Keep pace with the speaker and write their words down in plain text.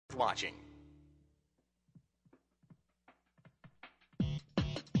watching.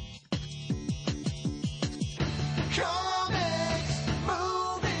 Comics,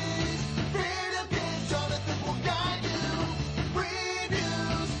 movies, freedom kids, Jonathan will guide you.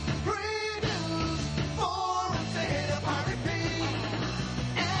 Reviews, previews, forums to hit up RP.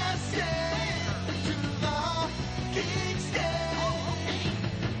 Escape to the Geekscape.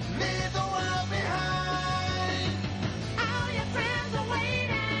 Leave the world behind. All your friends are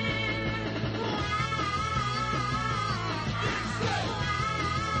waiting. Geekscape.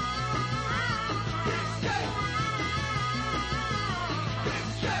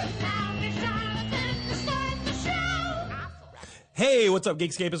 Hey, what's up,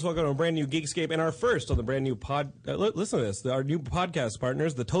 Geekscapists? Welcome to a brand new Geekscape and our first on the brand new listen to this, our new podcast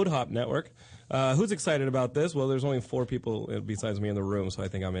partners, the Toad Hop Network. Who's excited about this? Well, there's only 4 people besides me in the room, so I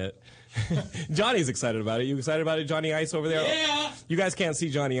think I'm it. Johnny's excited about it. You excited about it, Johnny Ice over there? Yeah! You guys can't see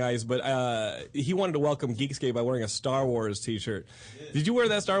Johnny Ice, but he wanted to welcome Geekscape by wearing a Star Wars t-shirt. Did you wear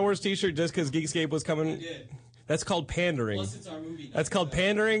that Star Wars t-shirt just because Geekscape was coming? I did. That's called pandering. Plus, it's our movie. That's called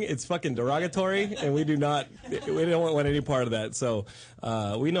pandering. It's fucking derogatory, and we don't want any part of that. So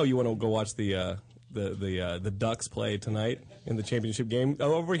we know you want to go watch the Ducks play tonight in the championship game.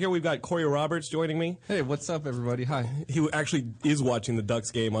 Over here we've got Corey Roberts joining me. Hey, what's up, everybody? Hi. He actually is watching the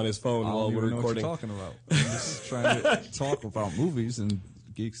Ducks game on his phone while we're recording. Know what you're talking about. I'm just trying to talk about movies and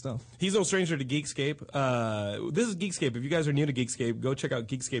geek stuff. He's no stranger to Geekscape. This is Geekscape. If you guys are new to Geekscape, go check out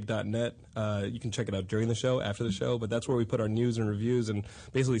geekscape.net. You can check it out during the show, after the show, but that's where we put our news and reviews and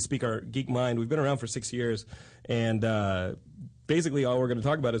basically speak our geek mind. We've been around for 6 years, and basically all we're going to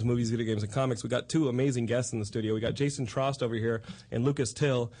talk about is movies, video games, and comics. We got 2 amazing guests in the studio. We got Jason Trost over here and Lucas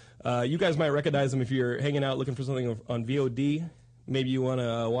Till. You guys might recognize them if you're hanging out looking for something on VOD. Maybe you want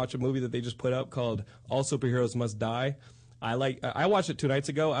to watch a movie that they just put up called All Superheroes Must Die. I watched it 2 nights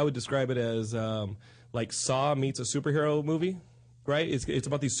ago. I would describe it as like Saw meets a superhero movie, right? It's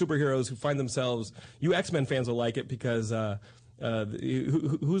about these superheroes who find themselves. You X-Men fans will like it because James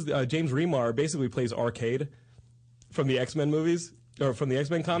Remar basically plays Arcade from the X-Men movies or from the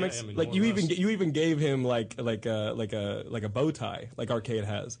X-Men comics. Yeah, I mean, like you even gave him like a bow tie like Arcade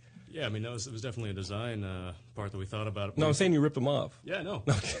has. Yeah, I mean, it was definitely a design part that we thought about. No, I'm saying you ripped them off. Yeah, no.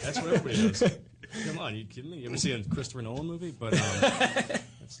 That's what everybody does. Come on, you kidding me? You ever see a Christopher Nolan movie? But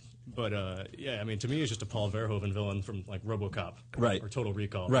yeah, I mean, to me, it's just a Paul Verhoeven villain from, like, RoboCop. Right. Or Total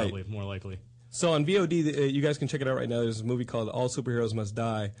Recall, right. Probably, more likely. So on VOD, you guys can check it out right now. There's a movie called All Superheroes Must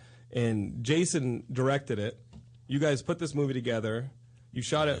Die, and Jason directed it. You guys put this movie together. You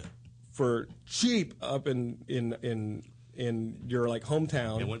shot it for cheap up in your like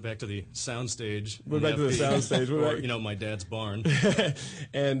hometown. Yeah, went back to the soundstage. Went back to the soundstage. Or, my dad's barn.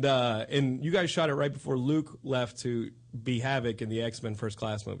 and you guys shot it right before Luke left to be Havoc in the X-Men First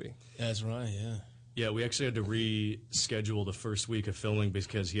Class movie. That's right, yeah. Yeah, we actually had to reschedule the first week of filming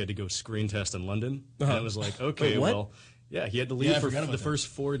because he had to go screen test in London. And I was like, okay, Wait, what? well, yeah, he had to leave for the first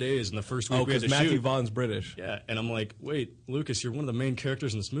 4 days, and the first week we had to because Matthew shoot. Vaughn's British. Yeah, and I'm like, wait, Lucas, you're one of the main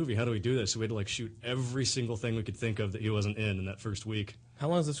characters in this movie. How do we do this? So we had to like shoot every single thing we could think of that he wasn't in that first week. How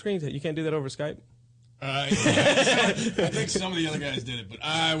long is the screen take? You can't do that over Skype? Yeah, I think some of the other guys did it, but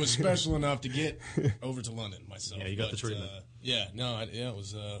I was special enough to get over to London myself. Yeah, you got the treatment. It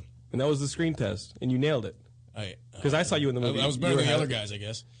was. And that was the screen test, and you nailed it. Because I saw you in the movie. I was better You than were the other Havoc. guys, I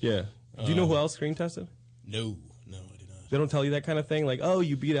guess. Yeah. Do you know who else screen tested? No, I do not. They don't tell you that kind of thing? Like, oh,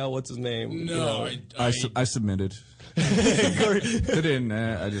 you beat out what's his name? No, I submitted. Didn't.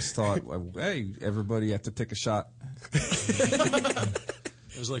 I just thought, hey, everybody have to take a shot.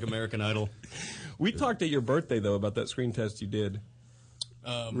 It was like American Idol. We talked at your birthday, though, about that screen test you did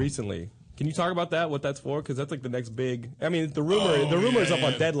recently. Can you talk about that, what that's for? Because that's like the next big... I mean, the rumor is up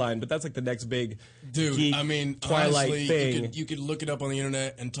on Deadline, but that's like the next big geek, Twilight honestly, thing. You could look it up on the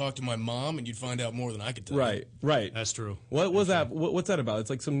internet and talk to my mom, and you'd find out more than I could tell you. Right. That's true. What was that? What's that about?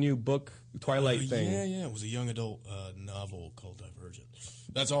 It's like some new book, Twilight thing. Yeah. It was a young adult novel called Divergent.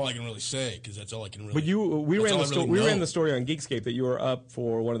 That's all I can really say, because that's all I can really... But we ran the story on Geekscape that you were up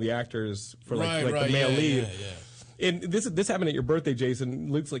for one of the acters for the male lead. Yeah. And this happened at your birthday,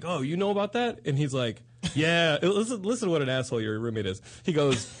 Jason. Luke's like, "Oh, you know about that?" And he's like, "Yeah." Listen to what an asshole your roommate is. He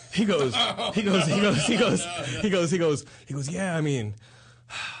goes. Yeah, I mean,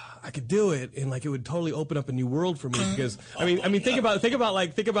 I could do it, and like it would totally open up a new world for me because I mean, think about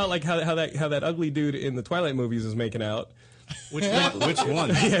like how that ugly dude in the Twilight movies is making out. Which one?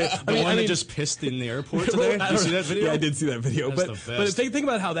 The one that just pissed in the airport today? Did you see that video? Yeah, I did see that video. That's the best. But think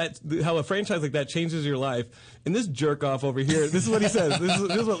about how a franchise like that changes your life. And this jerk off over here, this is what he says. This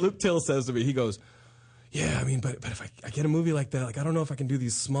is what Luke Till says to me. He goes, yeah, I mean, but if I get a movie like that, like I don't know if I can do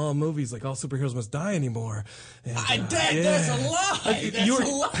these small movies like All Superheroes Must Die anymore. And, That's a lie. That's a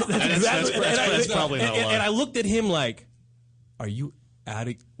lie. That's probably not a lie. And I looked at him like, are you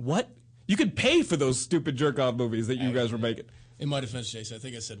adding what? You could pay for those stupid jerk off movies that you guys were making. In my defense, Jason, I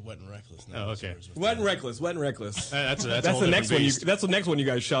think I said Wet and Reckless. Oh, okay. Wet and Reckless. That's a That's whole the next different one. beast. That's the next one you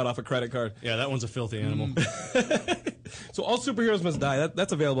guys shot off a credit card. Yeah, that one's a filthy animal. So All Superheroes Must Die.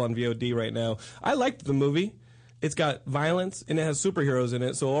 That's available on VOD right now. I liked the movie. It's got violence and it has superheroes in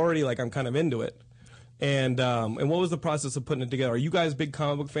it, so already like I'm kind of into it. And what was the process of putting it together? Are you guys big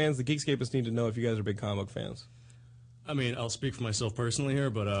comic book fans? The Geekscapists need to know if you guys are big comic book fans. I mean, I'll speak for myself personally here,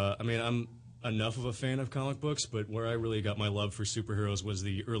 but I mean, I'm enough of a fan of comic books, but where I really got my love for superheroes was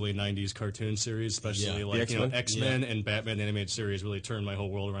the early 90s cartoon series, especially like X-Men and Batman the animated series really turned my whole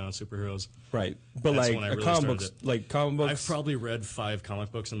world around on superheroes. Right. But That's like when I really comic started books, it. like comic books. I've probably read 5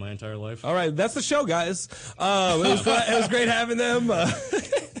 comic books in my entire life. All right, that's the show, guys. It was great having them.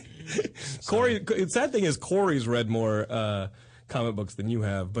 Corey, the sad thing is Corey's read more comic books than you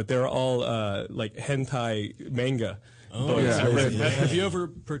have, but they're all like hentai manga. Oh, books. yeah. Have you ever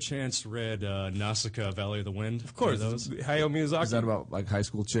perchance read Nausicaa, Valley of the Wind? Of course, those. Hayao Miyazaki. Is that about like high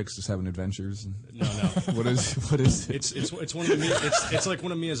school chicks just having adventures? No. What is it? It's one of it's like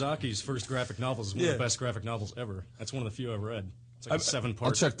one of Miyazaki's first graphic novels. It's one of the best graphic novels ever. That's one of the few I've read. It's like a 7-part.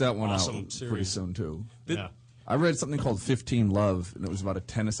 I'll check that one awesome out series. pretty soon too. Yeah. I read something called 15 Love, and it was about a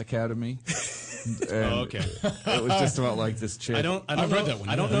tennis academy. And okay. It was just about like this chick. I don't I've know, read that one.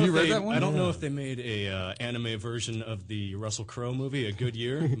 I don't Yeah. know Have if you read they, that one? I don't know if they made a anime version of the Russell Crowe movie, A Good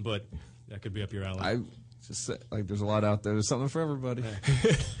Year, but that could be up your alley. I just said, like there's a lot out there. There's something for everybody.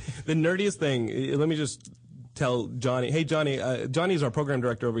 The nerdiest thing, let me just tell Johnny. Hey, Johnny. Johnny's our program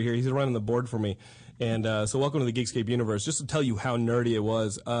director over here. He's running the board for me. And so welcome to the Geekscape universe. Just to tell you how nerdy it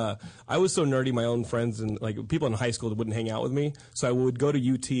was. I was so nerdy, my own friends and like people in high school wouldn't hang out with me. So I would go to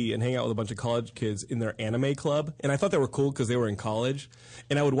UT and hang out with a bunch of college kids in their anime club. And I thought they were cool because they were in college.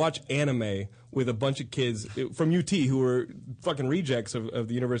 And I would watch anime with a bunch of kids from UT who were fucking rejects of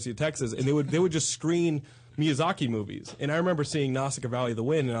the University of Texas. And they would just screen Miyazaki movies. And I remember seeing Nausicaa Valley of the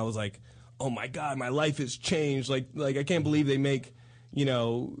Wind, and I was like, oh my God, my life has changed. Like I can't believe they make, you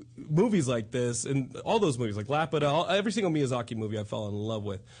know, movies like this, and all those movies, like Laputa, every single Miyazaki movie I fell in love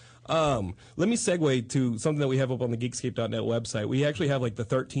with. Let me segue to something that we have up on the Geekscape.net website. We actually have like the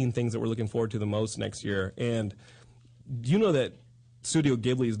 13 things that we're looking forward to the most next year. And do you know that Studio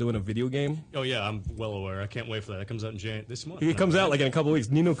Ghibli is doing a video game? Oh yeah, I'm well aware. I can't wait for that. It comes out in this month. It comes out like in a couple of weeks.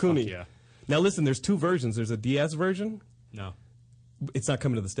 Nino Kuni. yeah. Now listen, there's 2 versions. There's a DS version. No. It's not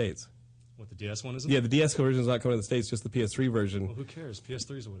coming to the States. What, the DS one isn't? Yeah, the DS version is not coming to the States, just the PS3 version. Well, who cares?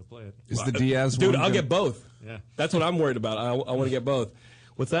 PS3 is the way to play it. Is the Diaz Dude, one I'll gonna- get both. Yeah. That's what I'm worried about. I want to get both.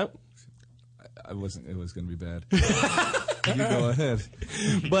 What's that? I wasn't. It was going to be bad. You go ahead.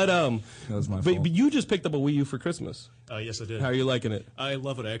 But That was my fault. but you just picked up a Wii U for Christmas. Yes, I did. How are you liking it? I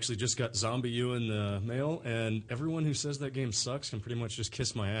love it. I actually just got Zombie U in the mail, and everyone who says that game sucks can pretty much just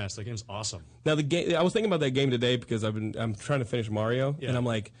kiss my ass. That game's awesome. Now the game. I was thinking about that game today because I'm trying to finish Mario, Yeah. and I'm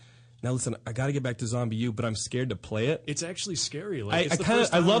like, now listen, I got to get back to Zombie U, but I'm scared to play it. It's actually scary. I Like, it's the kind of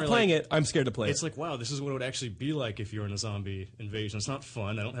first I time love where, playing like, it. I'm scared to play It's it. like, wow, this is what it would actually be like if you're in a zombie invasion. It's not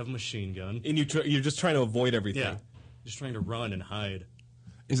fun. I don't have a machine gun. And you're just trying to avoid everything. Yeah. Just trying to run and hide.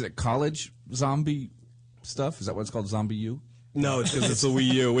 Is it college zombie stuff? Is that what it's called? Zombie U? No, it's because it's a Wii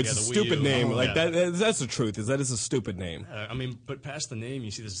U. It's Yeah, a the Wii stupid U. name. Oh, Like yeah. that's the truth. Is that it's a stupid name. I mean, but past the name, you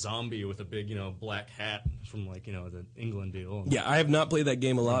see this zombie with a big, black hat from, like, the England deal. Yeah, I have not played that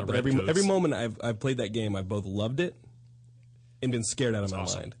game a lot, the but Redcoats. every moment I've played that game, I've both loved it and been scared out of my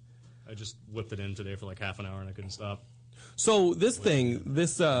awesome. mind. I just whipped it in today for like half an hour and I couldn't stop. So this thing,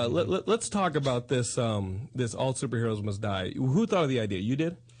 let's talk about this. This All Superheroes Must Die. Who thought of the idea? You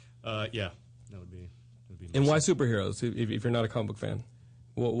did. Yeah, that would be. And why superheroes? If you're not a comic book fan,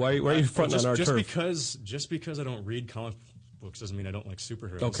 well, why are you fronting on our turf? Just because I don't read comic books doesn't mean I don't like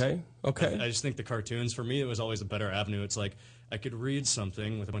superheroes. Okay. I just think the cartoons, for me, it was always a better avenue. It's like I could read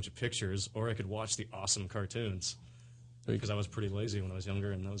something with a bunch of pictures, or I could watch the awesome cartoons. Because I was pretty lazy when I was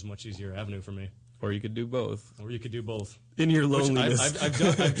younger, and that was a much easier avenue for me. Or you could do both. Or you could do both. In your Which loneliness.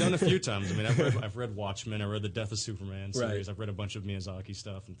 I've done a few times. I mean, I've read Watchmen. I read the Death of Superman series. Right. I've read a bunch of Miyazaki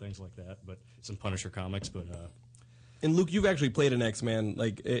stuff and things like that. But some Punisher comics. But And Luke, you've actually played an X-Man.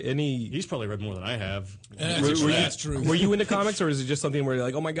 Like any. he's probably read more than I have. That's true. Were you into comics, or is it just something where you're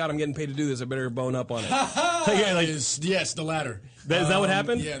like, oh my god, I'm getting paid to do this, I better bone up on it? Yeah, like, Yes, the latter. Is that what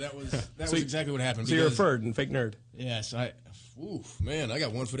happened? Yeah, that was exactly what happened. so you're a because- nerd and fake nerd. Yes, man, I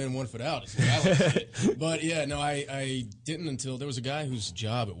got 1 foot in, 1 foot out. Is what I like. But yeah, no, I didn't until there was a guy whose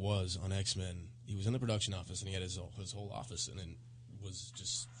job it was on X-Men. he was in the production office, and he had his whole office, and then was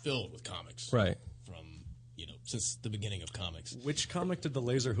just filled with comics. Right. From, since the beginning of comics. Which comic did the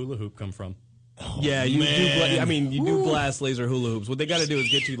laser hula hoop come from? Yeah, you do blast laser hula hoops. What they got to do is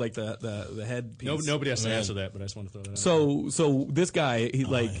get you like the head piece. Nobody has to answer that, but I just want to throw that out. So this guy,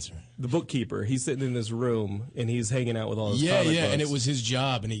 answer. the bookkeeper, he's sitting in this room and he's hanging out with all his comic books. And it was his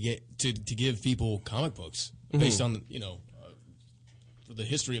job, and he get to give people comic books based on for the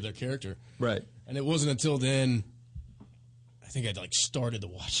history of their character. Right. And it wasn't until then. I think I'd started the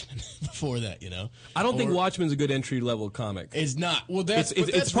Watchmen before that, I don't think Watchmen's a good entry level comic. It's not. Well, that's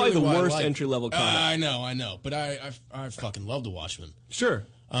it's probably really the worst entry level comic. I know, but I fucking love the Watchmen. Sure.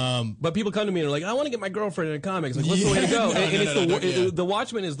 But people come to me and are like, I want to get my girlfriend into comics. Like, what's the way to go? The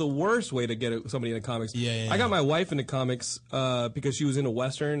Watchmen is the worst way to get somebody into comics. I got my wife into comics because she was into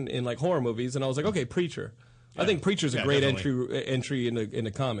Western and like horror movies, and I was like, okay, Preacher. I think Preacher's a great entry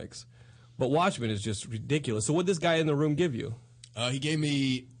into comics. But Watchmen is just ridiculous. So what did this guy in the room give you? He gave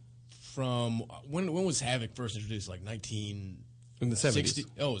me from when was Havoc first introduced? Like in the 70s.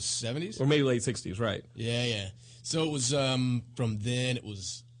 Oh, it was 70s? Or maybe late 60s, right? Yeah. So it was from then. It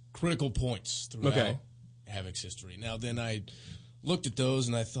was critical points throughout Havoc's history. Now then, I looked at those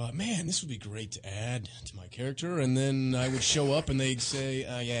and I thought, man, this would be great to add to my character. And then I would show up and they'd say,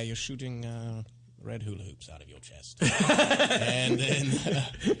 yeah, you're shooting red hula hoops out of your chest. And then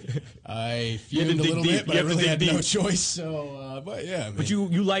I fumed a little bit, but I really had no choice. So, but yeah. Man. But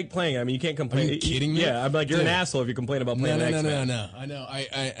you like playing. I mean, you can't complain. Are you kidding me? Yeah, I'm like, you're an asshole if you complain about playing X-Men. No. I know.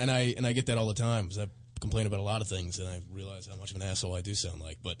 I get that all the time because I complain about a lot of things, and I realize how much of an asshole I do sound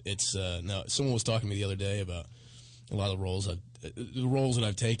like. But it's no. Someone was talking to me the other day about a lot of the roles that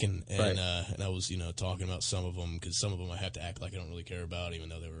I've taken, and and I was talking about some of them because some of them I have to act like I don't really care about, even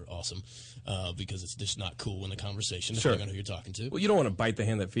though they were awesome, because it's just not cool in the conversation. Depending on who you're talking to. Well, you don't want to bite the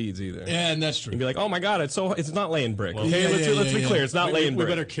hand that feeds either. Yeah, and that's true. And be like, oh my god, it's not laying brick. Well, okay, let's be clear, it's not laying brick.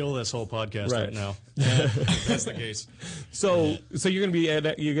 We better kill this whole podcast right now. If that's the case. So you're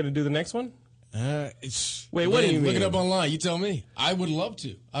gonna do the next one? Wait, what do you mean? Look it up online. You tell me. I would love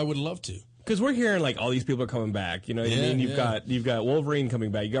to. Because we're hearing like all these people are coming back. You know what I mean? You've got Wolverine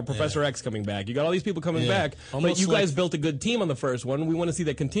coming back. You got Professor X coming back. You got all these people coming back. But you guys built a good team on the first one. We want to see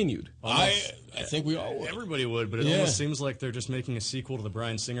that continued. I think we all would. Everybody would, but it almost seems like they're just making a sequel to the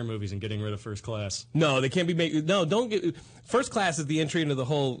Bryan Singer movies and getting rid of First Class. No, they can't be making. No, don't get. First Class is the entry into the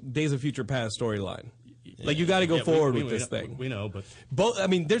whole Days of Future Past storyline. Like, you got to go forward with this thing. We know, but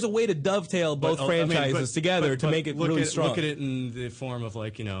there's a way to dovetail both franchises together to make it really strong. Look at it in the form of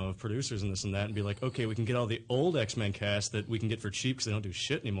producers and this and that, and be like, okay, we can get all the old X-Men cast that we can get for cheap because they don't do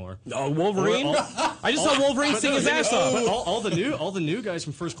shit anymore. Oh, Wolverine! I just saw Wolverine sing his ass off. But all the new guys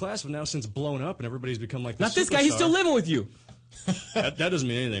from First Class have now since blown up, and everybody's become like not this guy. He's still living with you. that doesn't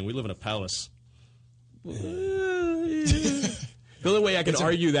mean anything. We live in a palace. The only way I can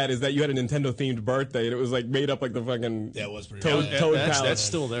argue that is that you had a Nintendo-themed birthday, and it was like made up like the fucking was pretty Toad Palace. That's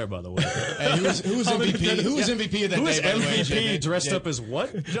still there, by the way. Who was MVP? Who was MVP of that day? Who was by the way? MVP dressed up as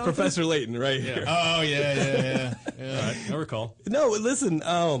what? Jonathan? Professor Layton, right here. Oh yeah. All right, I recall. No, listen.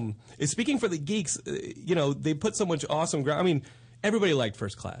 Speaking for the geeks, they put so much awesome. I mean, everybody liked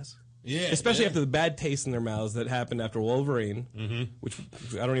First Class. Yeah, especially after the bad taste in their mouths that happened after Wolverine, which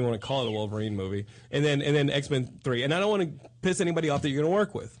I don't even want to call it a Wolverine movie, and then X-Men 3. And I don't want to piss anybody off that you're going to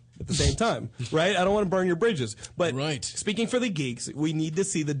work with at the same time, right? I don't want to burn your bridges. But speaking for the geeks, we need to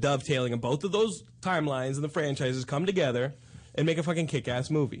see the dovetailing of both of those timelines and the franchises come together and make a fucking kick-ass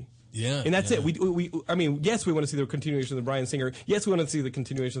movie. Yeah, and that's it. I mean, yes, we want to see the continuation of the Bryan Singer. Yes, we want to see the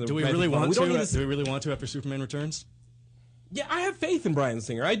continuation of the. Do we really want to? Do we really want to after Superman Returns? Yeah, I have faith in Bryan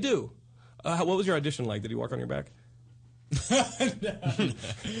Singer. I do. What was your audition like? Did he walk on your back?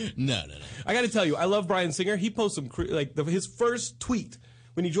 No. I got to tell you, I love Bryan Singer. He posted some his first tweet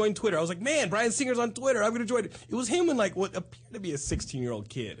when he joined Twitter. I was like, man, Bryan Singer's on Twitter. I'm going to join it. It was him and like what appeared to be a 16-year-old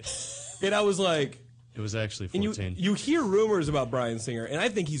kid, and I was like, it was actually 14. And you hear rumors about Bryan Singer, and I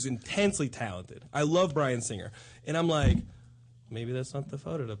think he's intensely talented. I love Bryan Singer, and I'm like, maybe that's not the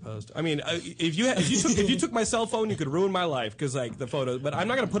photo to post. I mean, if you took my cell phone, you could ruin my life because like the photo. But I'm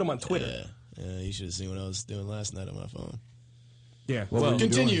not going to put them on Twitter. Yeah, you should have seen what I was doing last night on my phone. Yeah, well,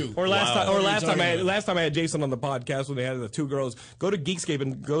 continue. Or last time I had Jason on the podcast when they had the two girls. Go to Geekscape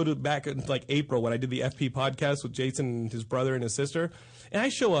and go to back in like April when I did the FP podcast with Jason and his brother and his sister. And I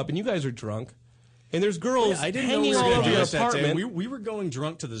show up and you guys are drunk. And there's girls hanging all over your apartment. We were going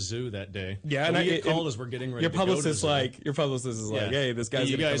drunk to the zoo that day. Yeah, and I called as we're getting ready. Your publicist is like, hey, this guy's.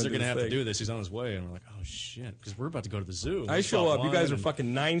 You guys are going to have to do this. He's on his way, and we're like, oh shit, because we're about to go to the zoo. I show up. You guys are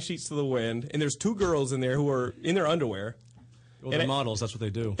fucking 9 sheets to the wind, and there's two girls in there who are in their underwear, Well, they're models. That's what they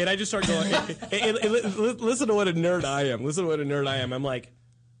do. And I just start going, listen to what a nerd I am. Listen to what a nerd I am. I'm like,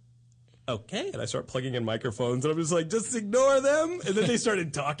 okay. And I start plugging in microphones, and I'm just like, just ignore them. And then they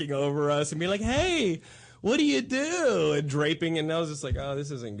started talking over us and being like, hey, what do you do? And draping. And I was just like, oh,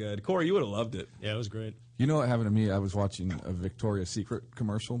 this isn't good. Corey, you would have loved it. Yeah, it was great. You know what happened to me? I was watching a Victoria's Secret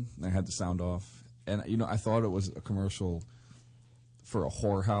commercial, and I had the sound off. And, I thought it was a commercial for a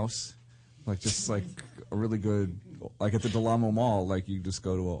whorehouse. Like, just like a really good, like at the Del Amo Mall, like you just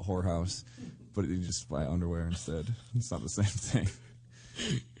go to a whorehouse, but you just buy underwear instead. It's not the same thing.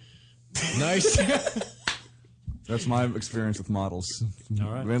 Nice. That's my experience with models.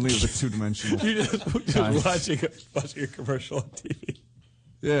 All right. Mainly the two-dimensional. You're just watching a commercial on TV.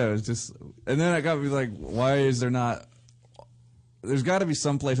 Yeah, it's just, and then I got to be like, why is there not? There's got to be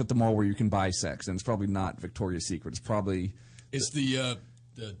some place at the mall where you can buy sex, and it's probably not Victoria's Secret. It's probably the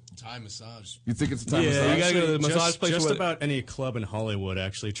Thai massage. You think it's a Thai Yeah, massage? you gotta go to the massage place. Just where- about any club in Hollywood,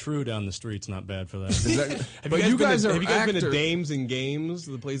 actually. True down the street's not bad for that. Have you guys been to Dames and Games,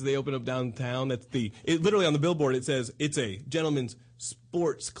 the place they open up downtown? That's literally on the billboard it says it's a gentleman's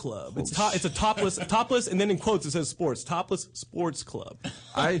sports club. It's a topless, and then in quotes it says sports, topless sports club.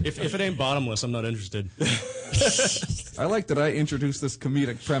 If it ain't bottomless, I'm not interested. I like that I introduced this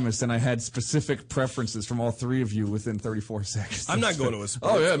comedic premise and I had specific preferences from all three of you within 34 seconds. I'm not going to a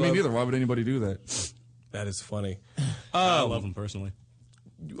sports Oh yeah, me club. neither. Why would anybody do that? That is funny. I love them personally.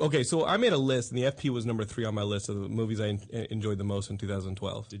 Okay, so I made a list, and the FP was number 3 on my list of the movies I enjoyed the most in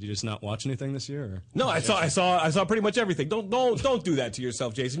 2012. Did you just not watch anything this year? Or? No, I saw pretty much everything. Don't do that to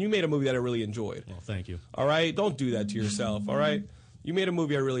yourself, Jason. You made a movie that I really enjoyed. Well, thank you. All right, don't do that to yourself. All right, you made a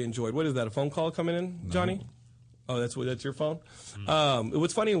movie I really enjoyed. What is that? A phone call coming in, Johnny? Oh, that's your phone.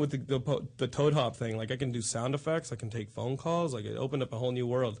 What's funny with the Toad Hop thing? Like I can do sound effects. I can take phone calls. Like it opened up a whole new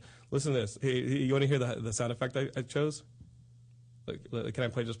world. Listen to this. Hey, you want to hear the sound effect I chose? Can I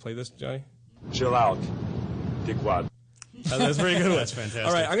play this, Johnny? Chill out, dickwad. That's very good. That's fantastic.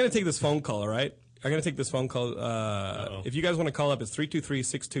 All right, I'm going to take this phone call, all right? I'm going to take this phone call. If you guys want to call up, it's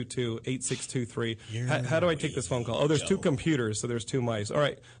 323-622-8623. How do I take this phone call? Oh, there's 2 computers, so there's 2 mice. All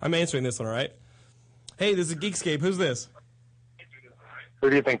right, I'm answering this one, all right? Hey, this is Geekscape. Who's this? Who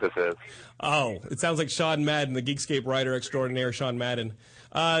do you think this is? Oh, it sounds like Sean Madden, the Geekscape writer extraordinaire, Sean Madden.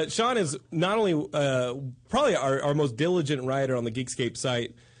 Sean is not only probably our most diligent writer on the Geekscape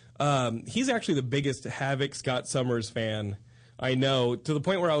site, he's actually the biggest Havoc Scott Summers fan I know, to the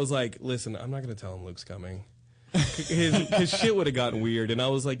point where I was like, listen, I'm not going to tell him Luke's coming. His shit would have gotten weird, and I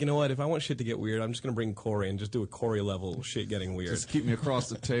was like, you know what? If I want shit to get weird, I'm just going to bring Corey and just do a Corey level shit getting weird. Just keep me across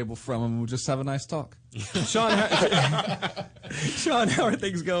the table from him. We'll just have a nice talk. Sean, Sean, how are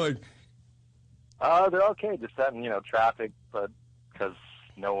things going? They're okay. Just having, traffic, but because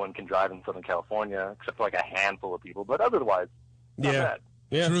no one can drive in Southern California except for like a handful of people. But otherwise, not bad.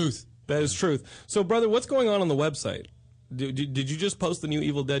 Yeah, Truth. That is truth. So, brother, what's going on the website? Did you just post the new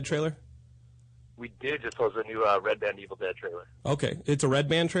Evil Dead trailer? We did just post a new Red Band Evil Dead trailer. Okay, it's a Red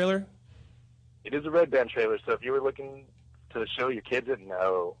Band trailer? It is a Red Band trailer, so if you were looking to show your kids it,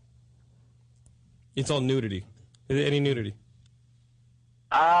 no. It's all nudity. Is it any nudity?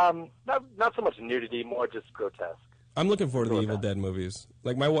 Not so much nudity, more just grotesque. I'm looking forward to the Evil Dead movies.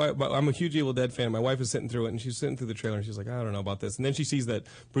 Like my wife, I'm a huge Evil Dead fan. My wife is sitting through it, and she's sitting through the trailer, and she's like, I don't know about this. And then she sees that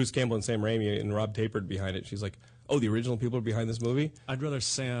Bruce Campbell and Sam Raimi and Rob Tapert behind it. She's like, oh, the original people are behind this movie? I'd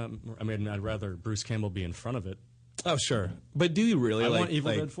rather Bruce Campbell be in front of it. Oh, sure. But do you really? I want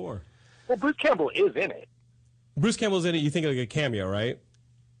Evil Dead 4. Well, Bruce Campbell is in it. Bruce Campbell's in it. You think like a cameo, right?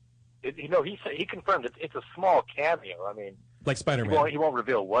 He confirmed it's a small cameo. I mean, like Spider-Man. He won't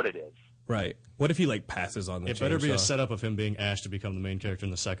reveal what it is. Right. What if he passes on the It better be a chainsaw? setup of him being Ash to become the main character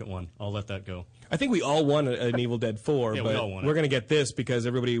in the second one. I'll let that go. I think we all want an Evil Dead 4, Yeah, we but all want it. we're going to get this because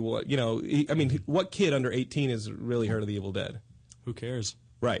everybody, what kid under 18 has really heard of the Evil Dead? Who cares?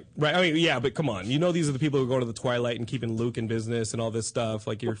 Right. I mean, yeah, but come on. You know these are the people who go to the Twilight and keeping Luke in business and all this stuff,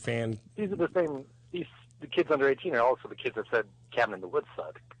 like your fan. These are the same. The kids under 18 are also the kids that said Cabin in the Woods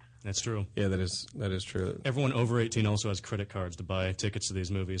sucked. That's true. Yeah, that is true. Everyone over 18 also has credit cards to buy tickets to these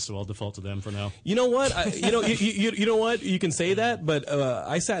movies, so I'll default to them for now. You know what? You know what? You can say that, but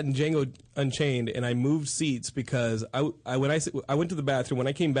I sat in Django Unchained and I moved seats because when I went to the bathroom. When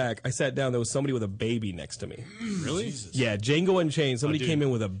I came back, I sat down. There was somebody with a baby next to me. Really? Yeah, Django Unchained. Somebody dude, came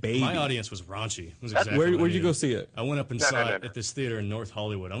in with a baby. My audience was raunchy. It was exactly Where'd what I you go needed. see it? I went up and saw no. it at this theater in North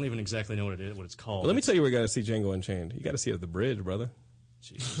Hollywood. I don't even exactly know what it's called. Well, let me tell you where you got to see Django Unchained. You got to see it at the Bridge, brother.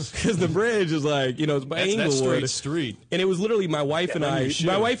 Because the Bridge is like, it's by That's Inglewood. street. And it was literally my wife and I. you should.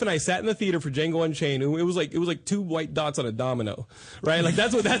 My wife and I sat in the theater for Django Unchained. And it was like 2 white dots on a domino, right? Like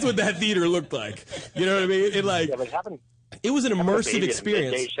that's what that theater looked like. You know what I mean? It like Yeah, but It was an immersive Midday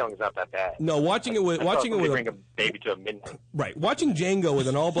experience. showing is not that bad. No, watching it with bring a baby to a midnight. right. Watching Django with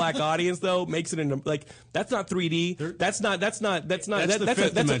an all black audience though makes it like that's not 3D. That's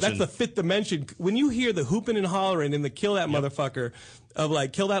the fifth dimension. When you hear the hooping and hollering and the kill that motherfucker of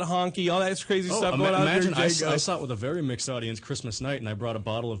like kill that honky, all that crazy stuff going on. Imagine I I saw it with a very mixed audience Christmas night, and I brought a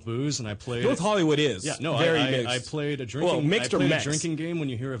bottle of booze and I played. North Hollywood is very mixed. I played a drinking. Well, mixed I played or a mixed? drinking game when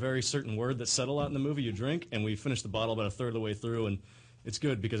you hear a very certain word that's said a lot in the movie. You drink, and we finished the bottle about a third of the way through, and it's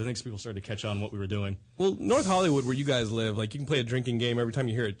good because I think people started to catch on what we were doing. Well, North Hollywood, where you guys live, like you can play a drinking game every time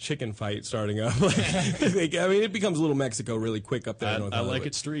you hear a chicken fight starting up. Like, I mean, it becomes a little Mexico really quick up there. In North Hollywood. I like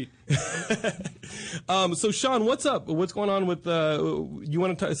it street. So, Sean, what's up? What's going on with? You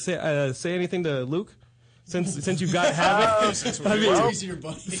want to say anything to Luke? Since you've got Havoc, Since he's your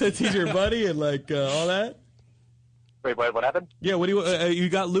buddy. since he's your buddy and like all that. Wait, what happened? Yeah, what do you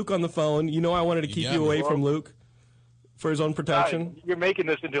got Luke on the phone? You know I wanted to keep got you me. away from Luke for his own protection. You're making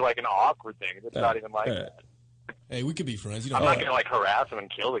this into like an awkward thing. It's not even like that. Hey, we could be friends. You I'm know. not gonna like harass him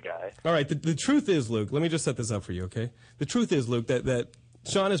and kill the guy. All right, the truth is, Luke, let me just set this up for you, okay? The truth is, Luke, that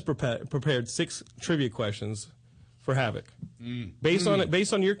Sean has prepared 6 trivia questions for Havoc. Based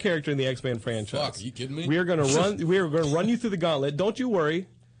on your character in the X-Men franchise. Fuck, are you kidding me? We are going to run you through the gauntlet. Don't you worry.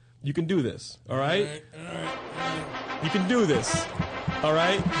 You can do this, all right? All right. You can do this. All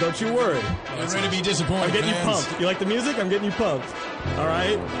right? Don't you worry. I'm ready to be disappointed. I'm getting you fans. pumped. You like the music? I'm getting you pumped. All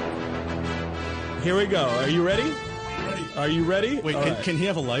right? Here we go. Are you ready? Ready. Are you ready? Wait, All right. can he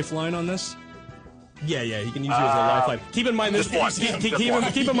have a lifeline on this? Yeah, he can use you as a lifeline. Keep in mind this.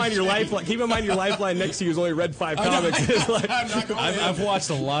 Keep in mind your lifeline. Keep in mind your lifeline next to you is only read 5 comics. It's like- I'm not going I've watched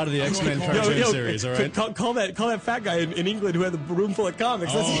a lot of the X-Men cartoon series. All right. Call that fat guy in England who had the room full of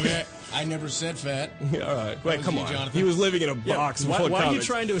comics. Oh, okay. I never said fat. All right. Wait, come you, on. Jonathan. He was living in a box full of Why are you comics.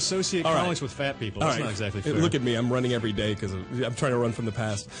 trying to associate All right. comics with fat people? All That's right. not exactly fair. Look at me. I'm running every day because I'm trying to run from the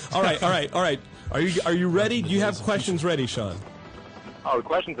past. All right. Are you ready? Do you have questions ready, Sean? Oh, the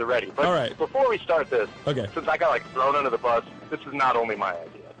questions are ready. But All right. before we start this, Okay. since I got like thrown under the bus, this is not only my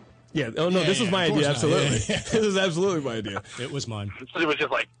idea. Yeah. Oh no, this is my of idea. course not. Absolutely. Yeah. This is absolutely my idea. It was mine. So it was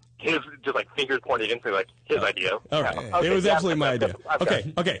just like fingers pointed into like his idea. All right. Yeah. Okay, It was yeah, absolutely my I've got- idea. I've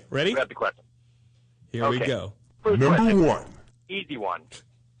got- Okay. Ready? I got the question. Here we Okay. go. First Number question. 1. Easy one.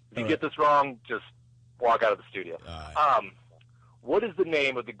 If you All get this wrong, just walk out of the studio. All What is the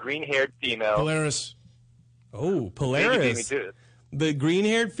name of the green-haired female? Polaris. Oh, Maybe Polaris. too. The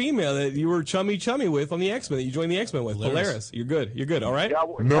green-haired female that you were chummy with on the X-Men, that you joined the X-Men with. Polaris. You're good. All right? Yeah,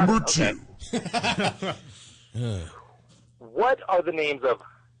 well, Number okay. 2. What are the names of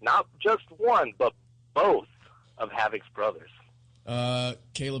not just one, but both of Havoc's brothers?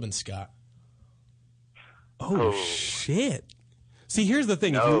 Caleb and Scott. Oh, shit. See, here's the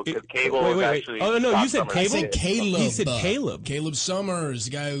thing. No, If you- 'cause Cable wait. is actually Oh, no, you said Scott I Cable? said Caleb. He said Caleb. Caleb Summers,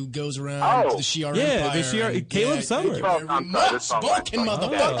 the guy who goes around Oh. to the Shi'ar Yeah, Empire. the Shi'ar- and- Caleb Summers. Very Oh, I'm sorry, this song spoken, might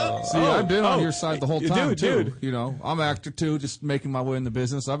suck. motherfucker. See, I've been on your side the whole time, dude, too. dude. You know, I'm an actor, too, just making my way in the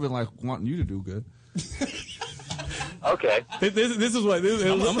business. I've been, like, wanting you to do good. Okay. This is what. I'm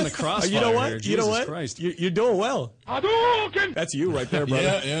in the crossfire. You know what? Here. You know Jesus what? Christ. You're doing well. That's you right there,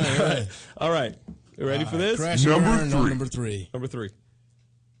 brother. Yeah. All right. You ready for this? Crash Number and burn, 3. Number 3. Number 3.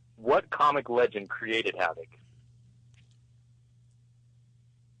 What comic legend created Havoc?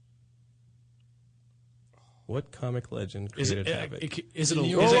 What comic legend Is created it, Havoc? is it a, Oh, is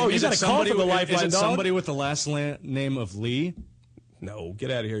you it, got is a it call somebody from the with- Lifeline, is it dog? somebody with the last name of Lee? No, get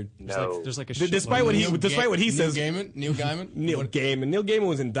out of here. No. There's like a Despite what he says, Neil Gaiman? Neil Gaiman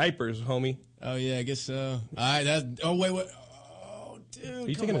was in diapers, homie. Oh, yeah, I guess so. Wait. Oh, dude,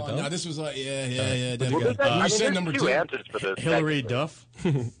 you come taking a on. dump? No, this was like, yeah, Well, definitely. I You said there's number 2 2. answers for this. Hillary technically. Duff?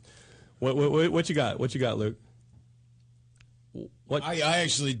 What you got? What you got, Luke? What I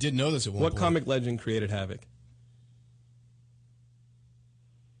actually did know this at one what point. comic legend created Havoc?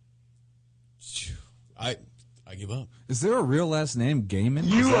 I give up. Is there a real last name, Gaiman?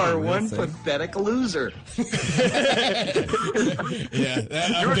 Is You that a are real one thing? pathetic loser. Yeah,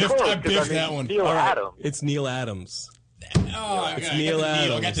 I biffed that one. Neil All right, Adams. it's Neil Adams. Oh, I got Neil the Adams.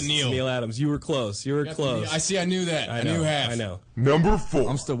 Neil. I got the Neil. It's Neil Adams. You were close. You were Got the Neil. close. I see. I knew that. I know. knew half. I know. Number 4.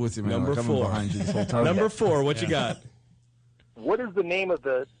 I'm still with you, man. Number Like, I've 4. been behind you this whole time. Number 4. What you got? What is the name of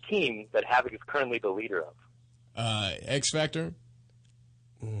the team that Havoc is currently the leader of? X Factor.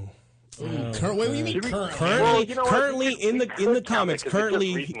 Oh, Wait, what do you mean currently? Currently, you know what? currently We in the could count comics, it 'cause it just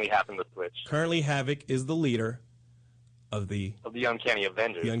currently recently happened to switch Havoc is the leader of the Uncanny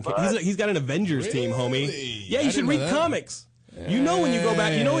Avengers. Uncanny. but- He's got an Avengers team, homie. Really? Yeah, I you should didn't know read that. comics. You know when you go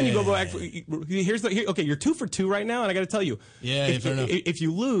back. You know when you go back. Okay, you're 2 for 2 right now, and I got to tell you. Yeah, fair enough. If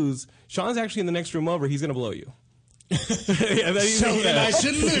you lose, Sean's actually in the next room over. He's going to blow you. Then I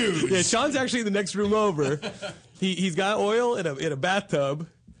should lose. Yeah, Sean's actually in the next room over. He's got oil in a bathtub.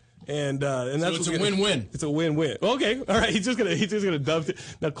 And that's so it's a win-win. It's a win-win. Okay, all right. He's just gonna dub.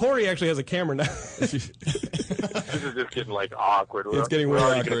 Now Corey actually has a camera now. This is just getting like awkward. It's getting we're real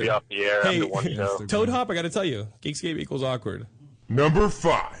already awkward. gonna be off the air Hey, after one show. Toad Hop, I got to tell you, Geekscape equals awkward. Number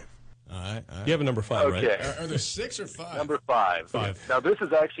 5. All right. You have a number 5, Okay. right? Are there 6 or 5? Number 5. 5. Now this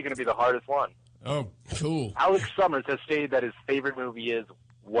is actually going to be the hardest one. Oh, cool. Alex Summers has stated that his favorite movie is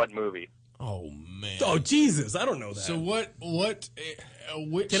what movie? Oh man. Oh Jesus, I don't know that. So what? Which?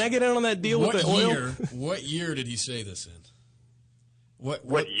 Can I get in on that deal with What the oil? year? What year did he say this in? What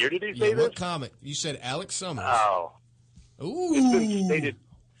year did he say What this? comic? You said Alex Summers. Oh, Ooh.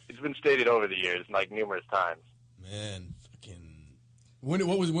 it's been stated over the years, like numerous times. Man, fucking. When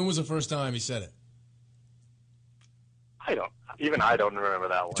was the first time he said it? I don't remember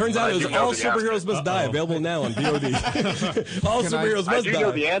that one. Turns But out I it was do know All the Superheroes answer. Must Die, available now on VOD. All Superheroes I Must do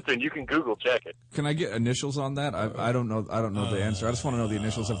know Die. the answer, and you can Google check it. Can I get initials on that? I don't know the answer. I just want to know the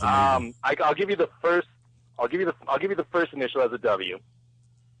initials of the movie. I'll give you the first. I'll give you the first initial as a W.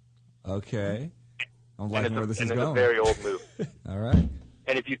 Okay. I'm And liking where this is it's a going. very old movie. All right.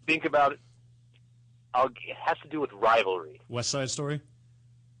 And if you think about it, it has to do with rivalry. West Side Story.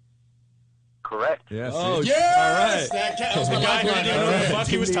 Correct. Yes. Oh, Yes! all right. That was my The guy who lifeline. didn't know what the fuck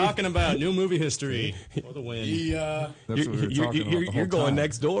he was Indeed. talking about. New movie history. For the win. That's what we were talking about the You're whole going time.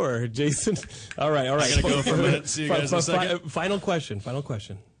 next door, Jason. All right. I gotta go for a minute. See you guys in a second. Final question.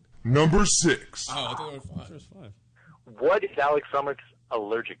 Number 6. Oh, I thought there were 5. There's 5. What is Alex Summers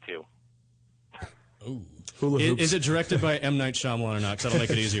allergic to? Ooh. Hula hoops. Is it directed by M. Night Shyamalan or not? Because that'll make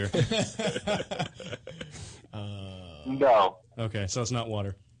it easier. No. Okay, so it's not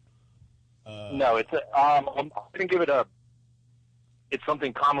water. No, it's I'm gonna give it a. It's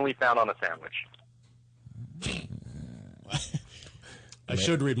something commonly found on a sandwich. I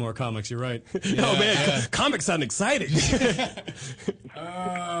should read more comics. You're right. Oh man, comics sound exciting.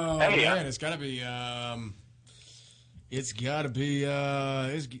 Oh Hey, man, it's gotta be. It's gotta be.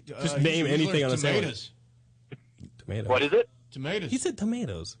 Just name anything on a tomatoes. Tomatoes. What is it? Tomatoes. He said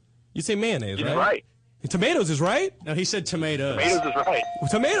tomatoes. You say mayonnaise, He's right? right. Tomatoes is right. No, he said tomatoes. Tomatoes is right.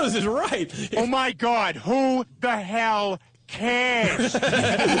 Tomatoes is right. Oh my God, who the hell cares?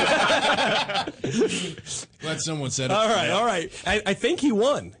 Glad someone said it. All right. I think he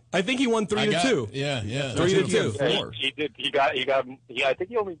won. I think he won 3-2. Yeah. 3-2. He did. He got. I think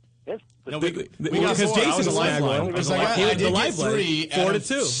he only missed. No, we got Because 4. I Jason was a snagged lifeline. one. I was Because a I lifeline. did The get lifeline. 3 4 out to of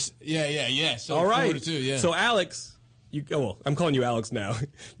 2. Yeah. So All right. 4 to 2. Yeah. So Alex, I'm calling you Alex now.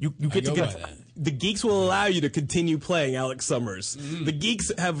 You get to go by get. that. The Geeks will allow you to continue playing Alex Summers. The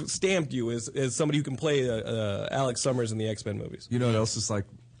Geeks have stamped you as somebody who can play Alex Summers in the X-Men movies. You know what else is like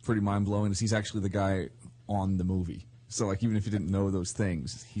pretty mind blowing is he's actually the guy on the movie. So like even if you didn't know those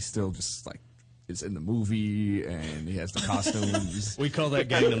things, he's still just like is in the movie and he has the costumes. We call that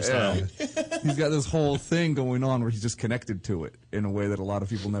Gangnam Style. He's got this whole thing going on where he's just connected to it in a way that a lot of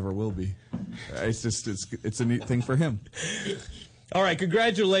people never will be. It's a neat thing for him. All right,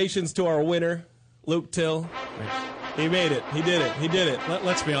 congratulations to our winner, Luke Till. He made it. He did it.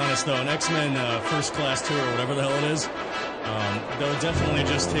 Let's be honest, though. An X-Men First Class Tour, or whatever the hell it is, they'll definitely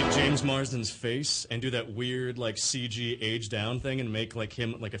just take James Marsden's face and do that weird, like, CG age-down thing and make, like,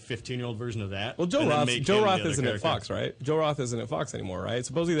 him, like, a 15-year-old version of that. Well, Joe and then Roth make him the other isn't at character. Fox, right? Joe Roth isn't at Fox anymore, right?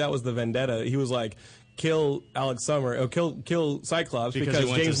 Supposedly that was the vendetta. He was like, kill Alex Summer, or kill Cyclops Because because he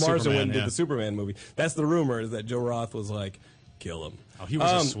went to James Marsden Superman, went and did yeah. the Superman movie. That's the rumor, is that Joe Roth was like, kill him. Oh, he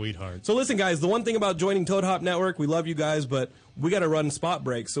was a sweetheart. So listen, guys, the one thing about joining Toad Hop Network, we love you guys, but we got to run spot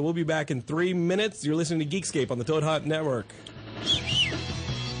breaks. So we'll be back in 3 minutes. You're listening to Geekscape on the Toad Hop Network.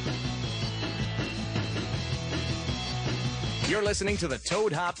 You're listening to the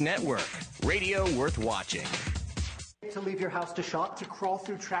Toad Hop Network, radio worth watching. To leave your house to shop, to crawl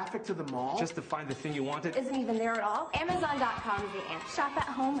through traffic to the mall. Just to find the thing you wanted. Isn't even there at all. Amazon.com is the answer. Shop at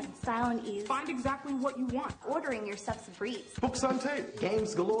home in style and ease. Find exactly what you want. Ordering your stuff's a breeze. Books on tape,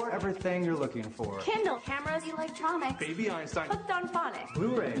 games galore, everything you're looking for. Kindle, cameras, electronics. Baby Einstein. Hooked on phonics.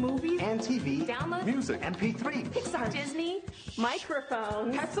 Blu-ray, Movies. and TV, Download. music, MP3, Pixar, Disney.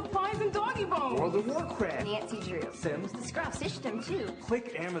 Microphones. pet supplies and doggy bones. World of Warcraft, Nancy Drew. Sims. The Scruff System, too.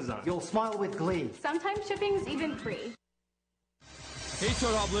 Click Amazon. You'll smile with glee. Sometimes shipping's even free. Hey,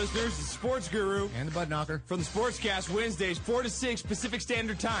 Toad Hop listeners, the Sports Guru and the Bud Knocker from the Sportscast Wednesdays, 4 to 6 Pacific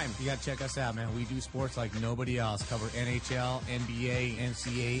Standard Time. You got to check us out, man. We do sports like nobody else. Cover NHL, NBA,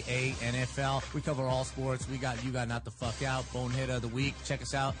 NCAA, NFL. We cover all sports. We got You Got Not the Fuck Out, Bonehead of the Week. Check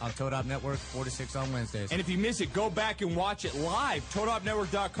us out on Toad Hop Network, 4 to 6 on Wednesdays. And if you miss it, go back and watch it live,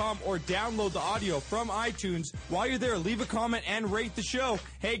 ToadHopNetwork.com, or download the audio from iTunes. While you're there, leave a comment and rate the show.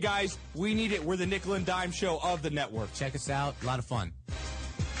 Hey, guys, we need it. We're the nickel and dime show of the network. Check us out. A lot of fun.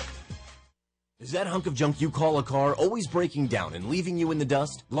 Is that hunk of junk you call a car always breaking down and leaving you in the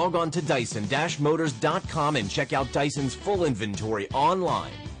dust? Log on to Dyson-Motors.com and check out Dyson's full inventory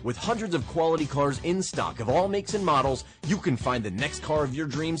online. With hundreds of quality cars in stock of all makes and models, you can find the next car of your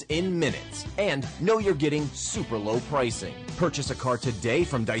dreams in minutes. And know you're getting super low pricing. Purchase a car today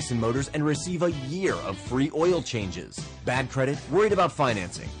from Dyson Motors and receive a year of free oil changes. Bad credit? Worried about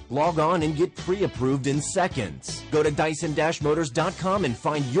financing? Log on and get pre-approved in seconds. Go to Dyson-Motors.com and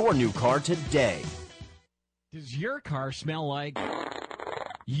find your new car today. Does your car smell like?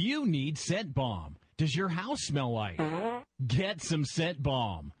 You need Scent Bomb. Does your house smell like? Get some Scent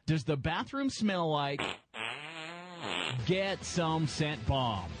Bomb. Does the bathroom smell like? Get some Scent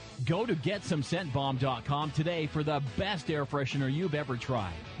Bomb. Go to GetSomeScentBomb.com today for the best air freshener you've ever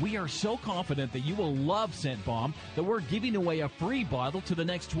tried. We are so confident that you will love Scent Bomb that we're giving away a free bottle to the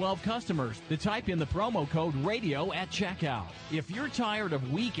next 12 customers that type in the promo code RADIO at checkout. If you're tired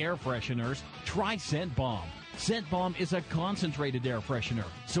of weak air fresheners, try Scent Bomb. Scent Bomb is a concentrated air freshener,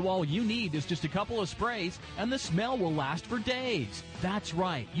 so all you need is just a couple of sprays and the smell will last for days. That's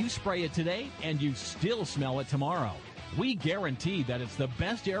right, you spray it today and you still smell it tomorrow. We guarantee that it's the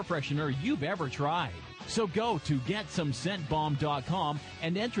best air freshener you've ever tried. So go to GetSomeScentBomb.com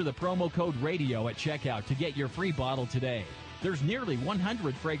and enter the promo code RADIO at checkout to get your free bottle today. There's nearly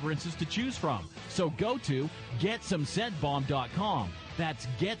 100 fragrances to choose from, so go to GetSomeScentBomb.com. That's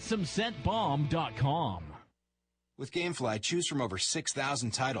GetSomeScentBomb.com. With GameFly, choose from over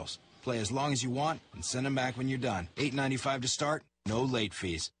 6,000 titles. Play as long as you want and send them back when you're done. $8.95 to start, no late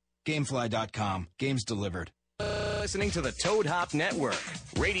fees. GameFly.com. Games delivered. Listening to the Toad Hop Network.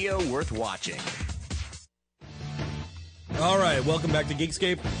 Radio worth watching. All right, welcome back to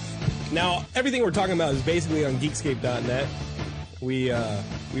Geekscape. Now, everything we're talking about is basically on Geekscape.net. We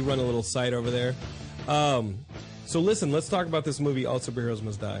run a little site over there. So listen, let's talk about this movie, All Superheroes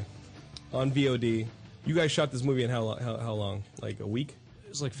Must Die, on VOD. You guys shot this movie in how long? Like a week? It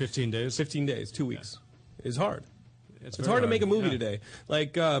was like 15 days. 15 days, 2 weeks. Yeah. It's hard. It's hard to make a movie today.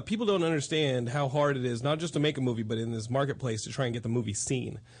 Like, people don't understand how hard it is, not just to make a movie, but in this marketplace to try and get the movie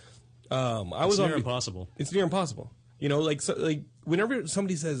seen. It's near impossible. It's near impossible. You know, like whenever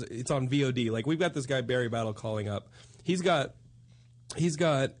somebody says it's on VOD, like we've got this guy Barry Battle calling up. He's got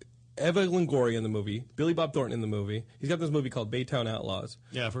Eva Longoria in the movie, Billy Bob Thornton in the movie. He's got this movie called Baytown Outlaws.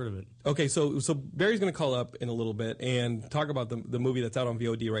 Yeah, I've heard of it. Okay, so Barry's going to call up in a little bit and talk about the movie that's out on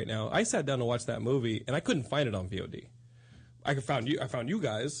VOD right now. I sat down to watch that movie, and I couldn't find it on VOD. I found you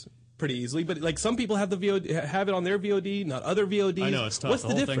guys pretty easily, but like some people have the VOD, have it on their VOD, not other VODs. I know, it's tough. What's the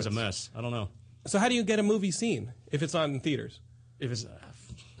the whole difference? thing's a mess. I don't know. So how do you get a movie seen if it's not in theaters? If it's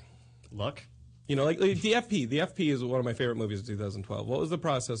luck. You know, like the FP. The FP is one of my favorite movies of 2012. What was the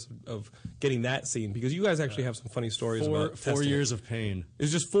process of getting that seen? Because you guys actually have some funny stories about 4 years of pain. It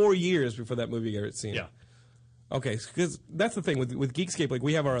was just 4 years before that movie got seen. Yeah. Okay, because that's the thing with Geekscape. Like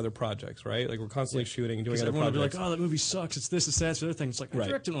we have our other projects, right? Like we're constantly shooting and doing other everyone projects. Will be like, "Oh, that movie sucks. It's this, it's that, it's the other thing." It's like I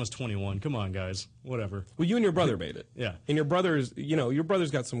directed when I was 21. Come on, guys. Whatever. Well, you and your brother made it. Yeah. And your brother's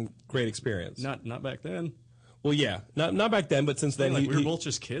got some great experience. Not back then. Well, yeah, not back then, but since then we were both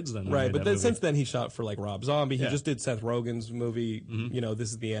just kids then. Right, but then since then he shot for like Rob Zombie. He Yeah. just did Seth Rogen's movie. You know, This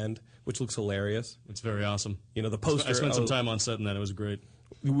Is the End, which looks hilarious. It's very awesome. You know, the poster. I spent some time on set and that. It was great.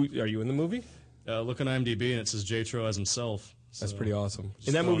 Are you in the movie? Look on IMDb and it says J-Tro as himself. That's pretty awesome. Just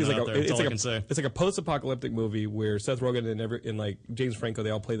And that movie is throwing like it out there. That's all I can say. it's like a post-apocalyptic movie where Seth Rogen and like James Franco,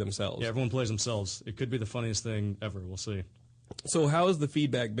 they all play themselves. Yeah, everyone plays themselves. It could be the funniest thing ever. We'll see. So how has the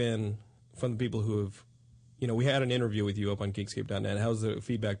feedback been from the people who have, you know, we had an interview with you up on Geekscape.net. How's the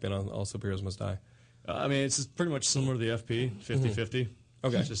feedback been on All Superheroes Must Die? I mean, it's pretty much similar to the FP, 50-50.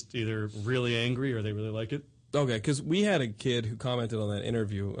 Okay. It's just either really angry or they really like it. Okay, because we had a kid who commented on that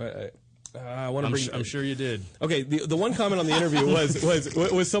interview. I want to bring. I'm sure you did. Okay, the one comment on the interview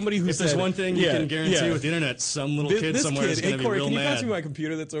was somebody who if said, there's one thing you can guarantee with the internet, some little kid somewhere is going to be Corey, real can you mad. pass me my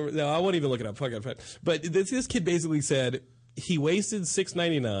computer that's over? No, I won't even look it up. Fuck it. But this kid basically said he wasted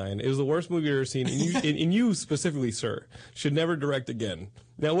 $6.99. It was the worst movie you've ever seen, and you specifically, sir, should never direct again.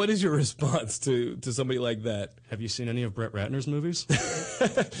 Now, what is your response to somebody like that? Have you seen any of Brett Ratner's movies?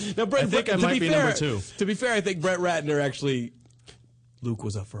 Now, I think I might be number two. To be fair, I think Brett Ratner actually Luke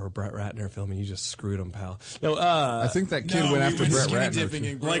was up for a Brett Ratner film, and you just screwed him, pal. No, I think that kid went after Brett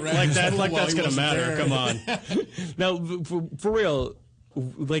Ratner. Like that's gonna matter. there. Come on. Now, for real,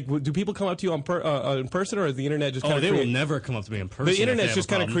 like, do people come up to you in person, or is the internet just kind of? They will never come up to me in person. The internet's just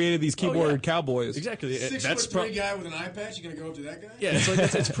kind of created these keyboard cowboys. Exactly. 6'3" guy with an eye patch. You gonna go up to that guy? Yeah, it's like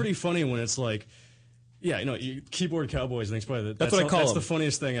it's pretty funny when it's like. Yeah, keyboard cowboys. I think probably that's what I call them. That's the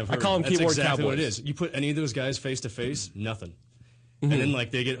funniest thing I've heard. I call them that's keyboard exactly cowboys. What it is. You put any of those guys face to face, nothing. And then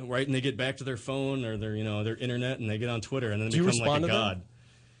like they get back to their phone or their internet and they get on Twitter and then become like a god.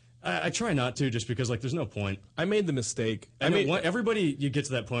 I try not to, just because like there's no point. I made the mistake. Everybody, you get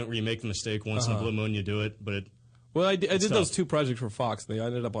to that point where you make the mistake once in a blue moon. You do it, but I did those 2 projects for Fox. They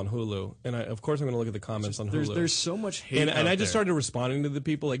ended up on Hulu, and of course I'm going to look at the comments on Hulu. There's so much hate, and I just started responding to the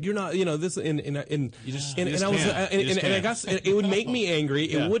people like, you're not, this, and I guess it would make me angry.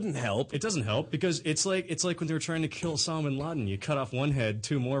 It wouldn't help. It doesn't help because it's like when they were trying to kill Osama bin Laden. You cut off one head,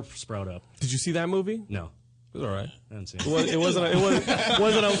 2 more sprout up. Did you see that movie? No. It was all right. I haven't seen it. It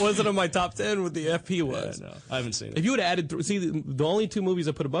wasn't on my top 10 what the FP was. Yeah, no, I haven't seen it. If you would have added, the only 2 movies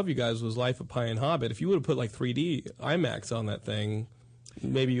I put above you guys was Life of Pi and Hobbit. If you would have put like 3D IMAX on that thing,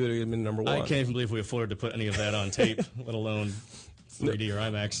 maybe you would have been number 1. I can't even believe we afforded to put any of that on tape, let alone 3D or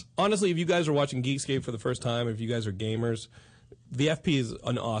IMAX. Honestly, if you guys are watching Geekscape for the first time, if you guys are gamers, the FP is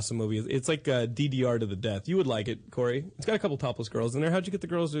an awesome movie. It's like DDR to the death. You would like it, Corey. It's got a couple topless girls in there. How'd you get the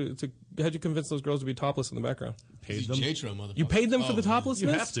girls how'd you convince those girls to be topless in the background? Paid them. You paid them for the toplessness?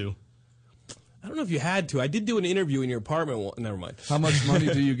 You have to. I don't know if you had to. I did do an interview in your apartment. Never mind. How much money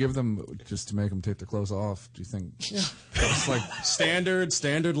do you give them just to make them take their clothes off? Do you think? Yeah. It's like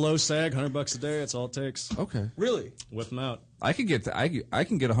standard low sag, $100 a day. That's all it takes. Okay. Really? Whip them out. I can get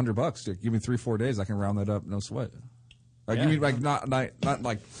 $100. Give me 3-4 days. I can round that up. No sweat. Like, Yeah. you mean like not like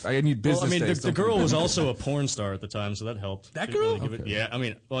I need business. Well, I mean, days. the girl was also a porn star at the time, so that helped. That girl? Yeah, I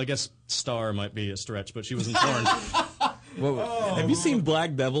mean, well, I guess star might be a stretch, but she was in porn. Have you seen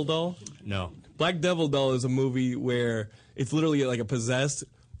Black Devil Doll? No. Black Devil Doll is a movie where it's literally like a possessed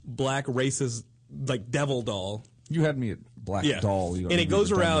black racist like devil doll. You had me at Black Doll. You don't and it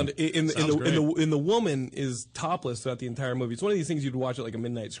goes around in the woman is topless throughout the entire movie. It's one of these things you'd watch at like a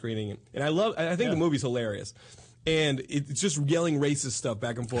midnight screening, and I think the movie's hilarious. And it's just yelling racist stuff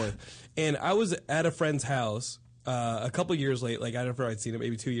back and forth. And I was at a friend's house a couple years late, like after I'd seen it,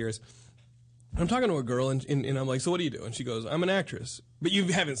 maybe 2 years. I'm talking to a girl, and I'm like, so what do you do? And she goes, I'm an actress. But you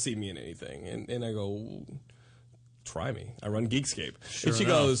haven't seen me in anything. And I go, try me. I run Geekscape. Sure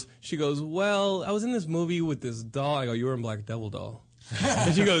and she goes, well, I was in this movie with this doll. I go, you were in Black Devil Doll.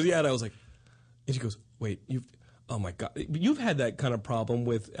 And she goes, yeah. And I was like, and she goes, wait, oh my God, you've had that kind of problem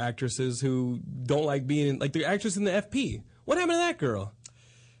with actresses who don't like being in, like the actress in the FP. What happened to that girl?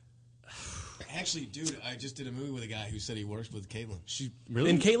 Actually, dude, I just did a movie with a guy who said he works with Caitlin. She really?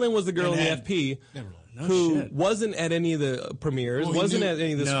 And Caitlin was the girl in the FP who wasn't at any of the premieres, wasn't at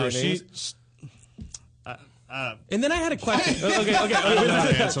any of the screenings. And then I had a question.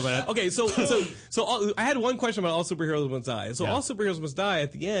 Okay, so I had one question about All Superheroes Must Die. So All Superheroes Must Die,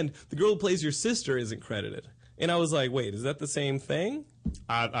 at the end, the girl who plays your sister isn't credited. And I was like, wait, is that the same thing?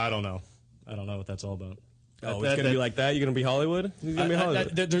 I don't know. I don't know what that's all about. Oh, it's going to be like that? You're going to be Hollywood? You're going to be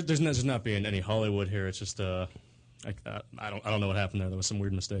Hollywood? There's not being any Hollywood here. It's just, I don't know what happened there. There was some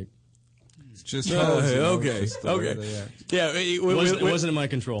weird mistake. It's just okay. Yeah, it wasn't in my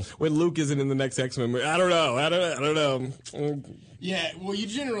control. When Luke isn't in the next X-Men movie, I don't know. Yeah, well, you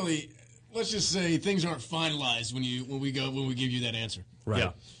generally, let's just say things aren't finalized when we give you that answer. Right.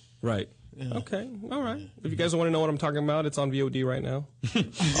 Yeah. Right. Yeah. Okay. All right. If you guys want to know what I'm talking about, it's on VOD right now.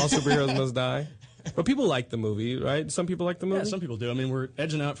 All Superheroes Must Die. But people like the movie, right? Some people like the movie. Yeah, some people do. I mean, we're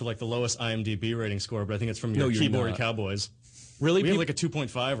edging out for like the lowest IMDb rating score, but I think it's from your keyboard cowboys. Really? We have like a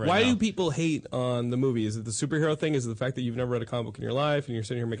 2.5 right now. Why do people hate on the movie? Is it the superhero thing? Is it the fact that you've never read a comic book in your life and you're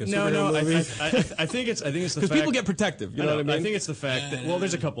sitting here making a superhero movie? I think it's the fact... Because people get protective, you know what I mean? I think it's the fact that, well,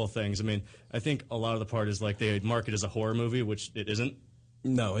 there's a couple of things. I mean, I think a lot of the part is like they market as a horror movie, which it isn't.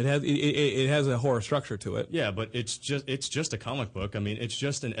 No, it has a horror structure to it. Yeah, but it's just a comic book. I mean, it's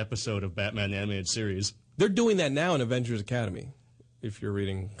just an episode of Batman the Animated Series. They're doing that now in Avengers Academy, if you're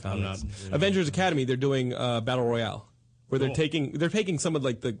reading comics. Avengers Academy, they're doing Battle Royale, where they're taking some of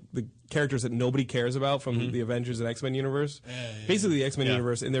like the characters that nobody cares about from the Avengers and X-Men universe, basically the X-Men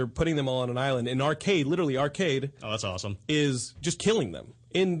universe, and they're putting them all on an island. And literally Arcade. Oh, that's awesome. Is just killing them.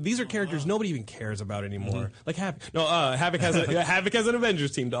 And these are characters nobody even cares about anymore. Like Havoc has an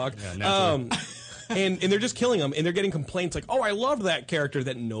Avengers team, dog. Yeah, and they're just killing them, and they're getting complaints like, "Oh, I loved that character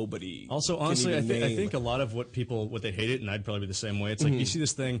that nobody." Also, honestly, I think a lot of what they hate it, and I'd probably be the same way. It's like you see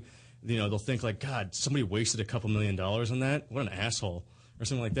this thing, they'll think like, "God, somebody wasted a couple $1 million on that. What an asshole." or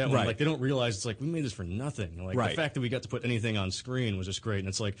something like that. When, like, they don't realize it's like we made this for nothing. Like the fact that we got to put anything on screen was just great. And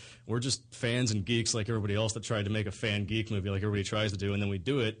it's like we're just fans and geeks like everybody else that tried to make a fan geek movie like everybody tries to do, and then we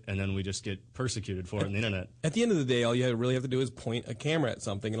do it, and then we just get persecuted for it on the internet. At the end of the day, all you really have to do is point a camera at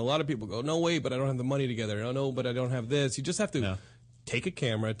something, and a lot of people go, "No, wait, but I don't have the money together. No, but I don't have this." You just have to. Take a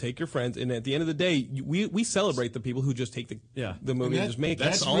camera, take your friends, and at the end of the day, we celebrate the people who just take the movie and just make it.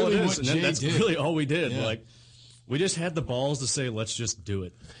 That's all really it is, and that's really all we did. Like, we just had the balls to say, let's just do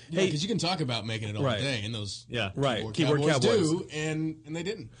it. Yeah, because you can talk about making it all day, and those keyboard cowboys do, and they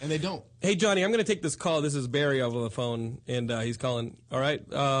didn't, and they don't. Hey, Johnny, I'm going to take this call. This is Barry over the phone, and he's calling. All right,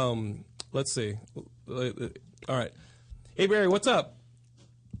 let's see. All right. Hey, Barry, what's up?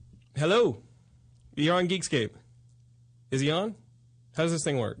 Hello. You're on Geekscape. Is he on? How does this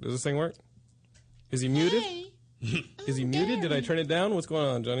thing work? Does this thing work? Is he muted? Is he muted? Did I turn it down? What's going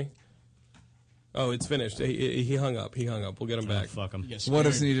on, Johnny? Oh, it's finished. He hung up. He hung up. We'll get him back. Fuck him. What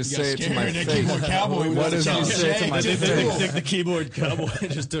doesn't he just say it to my face? What doesn't he say it to my face? The keyboard cowboy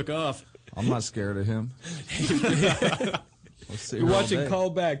just took off. I'm not scared of him. You're watching Call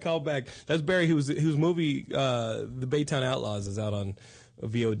Back. That's Barry, whose movie, The Baytown Outlaws, is out on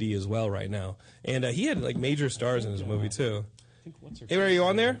VOD as well right now. And he had like major stars in his movie too. Hey, Barry, you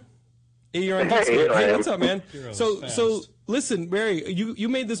on there? Hey, you're on Geekscape. Hey, what's up, man? So listen, Barry, you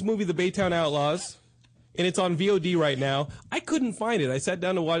made this movie, The Baytown Outlaws, and it's on VOD right now. I couldn't find it. I sat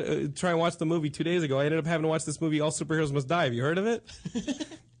down to try and watch the movie 2 days ago. I ended up having to watch this movie, All Superheroes Must Die. Have you heard of it?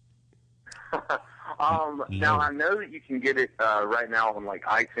 Now, I know that you can get it right now on like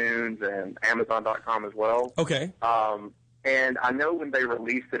iTunes and Amazon.com as well. Okay. And I know when they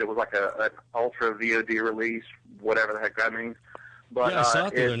released it, it was like an ultra VOD release, whatever the heck that means. But, I saw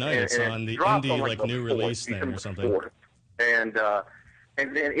it the other night. It's on the indie like new release thing or something. And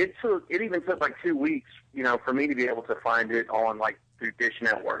then it even took like 2 weeks, for me to be able to find it on like through Dish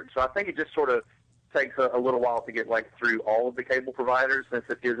Network. So I think it just sort of takes a little while to get like through all of the cable providers, since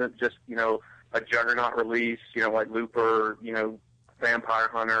it isn't just a juggernaut release, like Looper, Vampire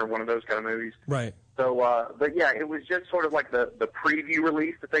Hunter, one of those kind of movies. Right. So, but yeah, it was just sort of like the preview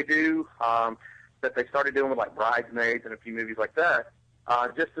release that they do, that they started doing with like Bridesmaids and a few movies like that,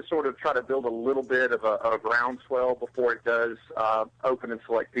 just to sort of try to build a little bit of a groundswell before it does open in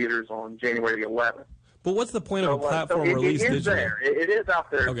select theaters on January the 11th. But what's the point of a platform release digitally? There. It is out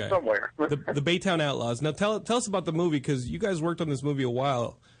there somewhere. the Baytown Outlaws. Now tell us about the movie, because you guys worked on this movie a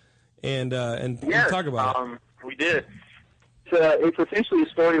while, and talk about it. We did. It's essentially a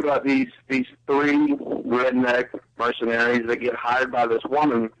story about these three redneck mercenaries that get hired by this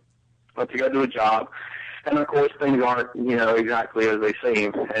woman to go do a job, and of course things aren't exactly as they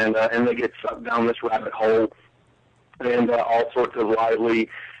seem, and they get sucked down this rabbit hole, and all sorts of lively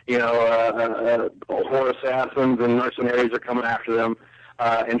horror assassins and mercenaries are coming after them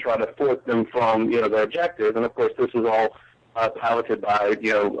and try to thwart them from their objective, and of course this is all piloted by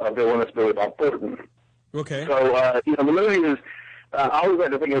a villainous Billy Bob Thornton. Okay. So, the movie is, I always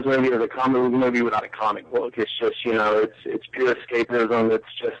like to think of this movie as a comic movie without a comic book. It's just, it's pure escapism. It's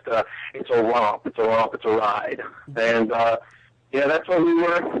just, it's a romp. It's a ride. And, that's what we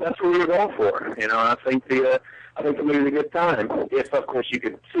were going for. And I think the movie's a good time. If, of course, you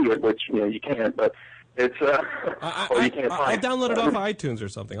could see it, which, you can't, but it's, or you can't I'll find download it off iTunes or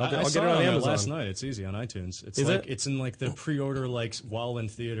something. I'll get it on Amazon. Last night. It's easy on iTunes. It's it's in like the pre-order while in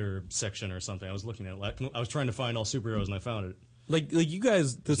theater section or something. I was looking at it. I was trying to find All Superheroes and I found it. Like you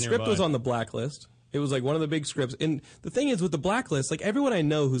guys, the script was on the blacklist. It was like one of the big scripts. And the thing is with the blacklist, like everyone I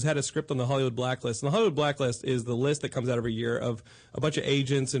know who's had a script on the Hollywood blacklist, and the Hollywood blacklist is the list that comes out every year of a bunch of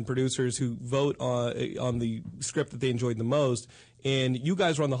agents and producers who vote on the script that they enjoyed the most. And you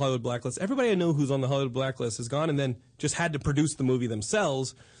guys were on the Hollywood blacklist. Everybody I know who's on the Hollywood blacklist has gone and then just had to produce the movie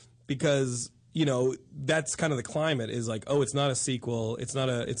themselves because, that's kind of the climate is like, oh, it's not a sequel. It's not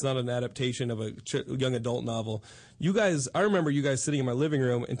an adaptation of a young adult novel. You guys, I remember you guys sitting in my living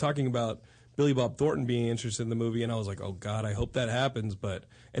room and talking about Billy Bob Thornton being interested in the movie, and I was like, oh God, I hope that happens.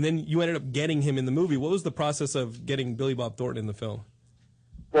 And then you ended up getting him in the movie. What was the process of getting Billy Bob Thornton in the film?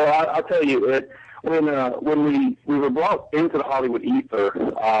 Well, I'll tell you, when we were brought into the Hollywood ether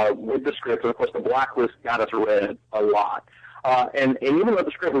with the script, and of course the blacklist got us read a lot. And even though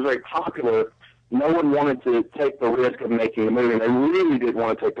the script was very popular, no one wanted to take the risk of making a movie. And they really did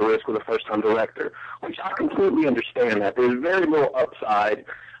want to take the risk with a first-time director, which I completely understand that. There's very little upside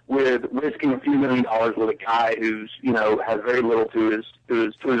with risking a few $1 million with a guy who's, has very little to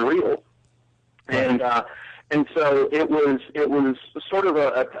his reel. And so it was sort of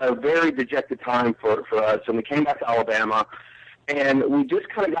a very dejected time for us. And we came back to Alabama, And we just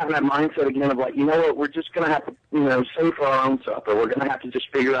kind of got in that mindset again of like, you know what, we're just going to have to, save for our own supper. We're going to have to just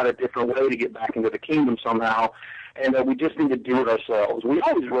figure out a different way to get back into the kingdom somehow. And we just need to do it ourselves. We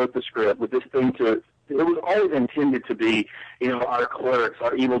always wrote the script with this thing it was always intended to be, our clerks,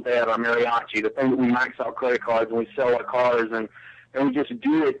 our Evil Dead, our mariachi, the thing that we max out credit cards and we sell our cars and we just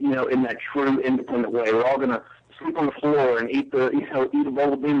do it, in that true independent way. We're all going to sleep on the floor and eat eat a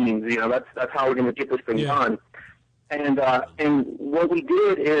bowl of beans. That's how we're going to get this thing done. And what we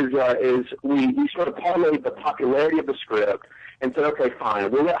did is we sort of parlayed the popularity of the script and said, okay, fine,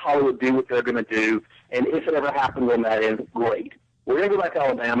 we'll let Hollywood do what they're going to do, and if it ever happens on that end, great. We're going to go back to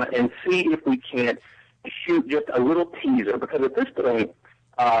Alabama and see if we can't shoot just a little teaser, because at this point,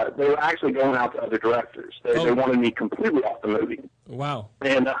 they were actually going out to other directors. They wanted me completely off the movie. Wow.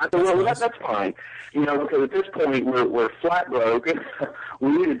 And I said, well, that's fine. Because at this point, we're flat broke.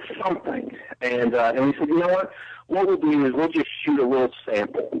 We needed something. And we said, you know what? What we'll do is we'll just shoot a little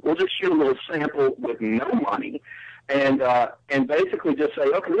sample. We'll just shoot a little sample with no money and basically just say,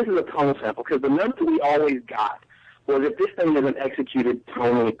 okay, this is a tonal sample. Because the note that we always got was if this thing isn't executed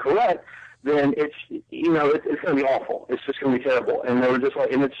tonally correct, then it's going to be awful. It's just going to be terrible. And they were just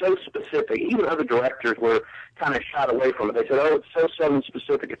like, and it's so specific. Even other directors were kind of shied away from it. They said, oh, it's so Southern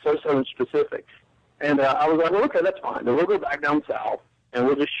specific. It's so Southern specific. And I was like, well, okay, that's fine. Then we'll go back down south and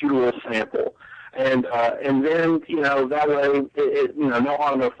we'll just shoot a little sample. And then, that way, no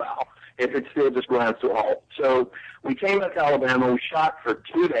harm, no foul. If it still just grinds to a halt. So we came back to Alabama. We shot for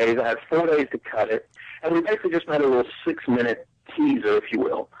 2 days. I had 4 days to cut it. And we basically just made a little 6-minute teaser, if you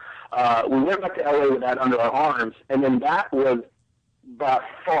will. We went back to LA with that under our arms, and then that was by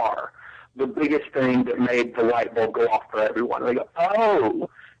far the biggest thing that made the light bulb go off for everyone. They go, oh,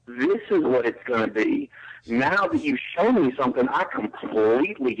 this is what it's going to be. Now that you've shown me something, I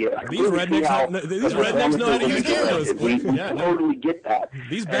completely get it. These rednecks know how to use cameras. We totally get that.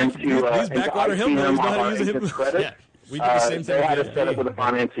 These backwater hillbillies know how to use it. Yeah. We did the same thing. They had us set up with a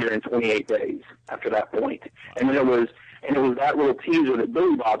financier in 28 days after that point. And then it was that little teaser that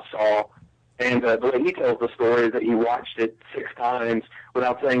Billy Bob saw, and the way he tells the story is that he watched it 6 times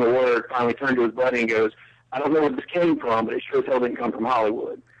without saying a word, finally turned to his buddy and goes, I don't know where this came from, but it sure as hell didn't come from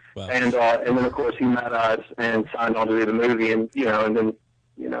Hollywood. Wow. And then, of course, he met us and signed on to do the movie, and then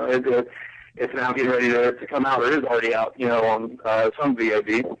it's now getting ready to come out. It is already out, on some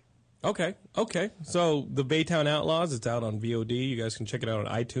VOD. Okay. So the Baytown Outlaws, it's out on VOD. You guys can check it out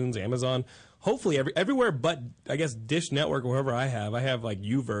on iTunes, Amazon. Hopefully everywhere but, I guess, Dish Network, wherever I have like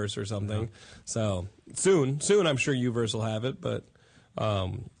Uverse or something. So soon I'm sure Uverse will have it, but I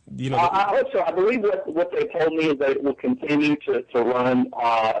hope so. I believe what they told me is that it will continue to run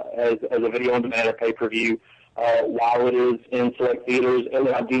as a video on demand or pay-per-view while it is in select theaters, and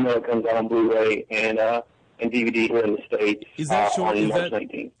then I do know it comes out on Blu-ray and DVD here in the States. Is that short? On March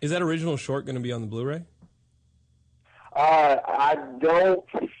 19th. Is that original short going to be on the Blu-ray? I don't.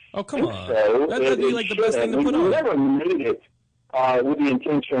 Oh, come on. So. That'd be like the best thing to put on. We never made it with the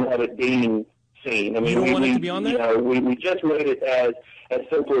intention of it being seen. I mean, you don't want it to be on there? We just made it as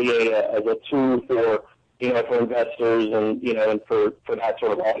simply as a tool for for investors and and for that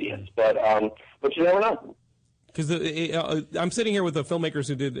sort of audience. But you never know. Because I'm sitting here with the filmmakers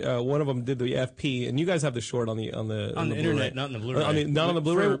who did one of them did the FP, and you guys have the short on the internet, not on the Blu-ray. Not on the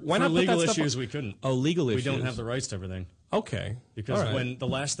Blu-ray. Why not? For legal issues, we couldn't. Oh, legal issues. We don't have the rights to everything. Okay. Because when the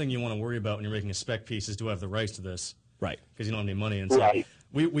last thing you want to worry about when you're making a spec piece is do I have the rights to this? Right. Because you don't have any money. And so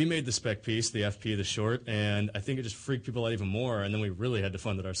we made the spec piece, the FP, the short, and I think it just freaked people out even more, and then we really had to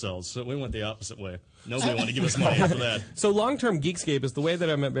fund it ourselves. So we went the opposite way. Nobody wanted to give us money after that. So long-term Geekscape is the way that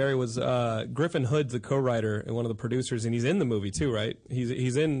I met Barry was Griffin Hood's the co-writer and one of the producers, and he's in the movie too, right?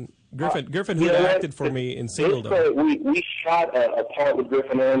 He's in Griffin Hood acted for me in Singledom. We shot a part with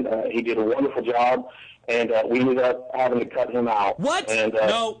Griffin in. He did a wonderful job, and we ended up having to cut him out. What? And,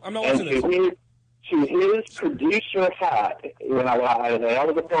 no, I'm not watching this. To his producer hat, when that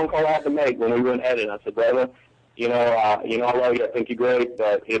was a phone call I had to make when we were in edit. I said, brother, I love you. I think you're great,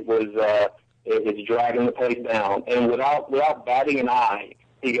 but it's dragging the pace down. And without batting an eye,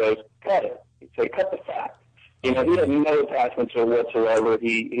 he goes, cut it. He said, cut the fat. He had no attachment to it whatsoever.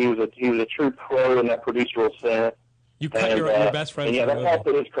 He was a true pro in that producerial sense. You cut your best friend. Yeah, that's all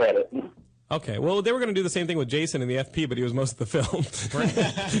to his credit. Okay, well, they were going to do the same thing with Jason in the FP, but he was most of the film.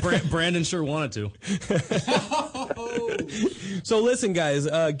 Brandon sure wanted to. So listen, guys,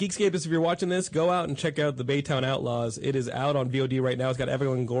 Geekscapists, if you're watching this, go out and check out the Baytown Outlaws. It is out on VOD right now. It's got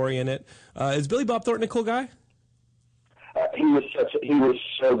Evelyn Gorey in it. Is Billy Bob Thornton a cool guy? He was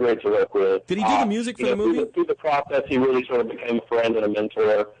so great to work with. Did he do the music for the movie? Through the process, he really sort of became a friend and a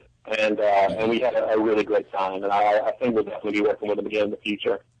mentor. and we had a really great time. And I think we'll definitely be working with him again in the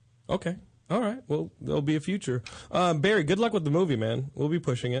future. Okay. All right. Well, there'll be a future. Barry, good luck with the movie, man. We'll be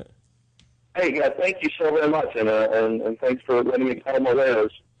pushing it. Hey, guys, thank you so very much, and thanks for letting me tell my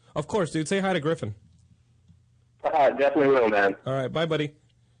wares. Of course, dude. Say hi to Griffin. Definitely will, man. All right. Bye, buddy.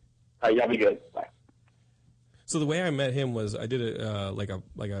 Y'all be good. Bye. So the way I met him was I did like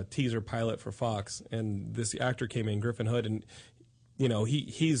a teaser pilot for Fox, and this actor came in, Griffin Hood, and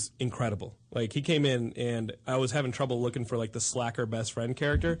he's incredible. Like, he came in, and I was having trouble looking for like the slacker best friend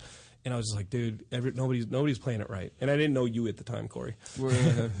character, and I was just like, dude, nobody's playing it right. And I didn't know you at the time, Corey.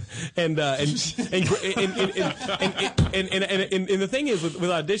 And the thing is, with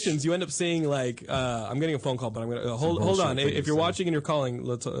auditions, you end up seeing like I'm getting a phone call, but I'm gonna hold on. If you're watching and you're calling,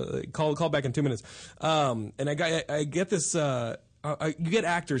 let's call back in 2 minutes. And I get this. You get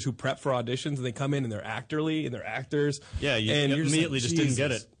actors who prep for auditions and they come in and they're actorly and they're actors. Yeah, you immediately just didn't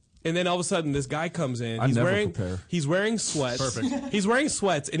get it. And then all of a sudden, this guy comes in. prepare. He's wearing sweats. Perfect. He's wearing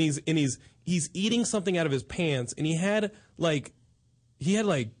sweats, and he's eating something out of his pants, and he had like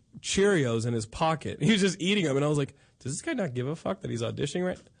Cheerios in his pocket. He was just eating them, and I was like, does this guy not give a fuck that he's auditioning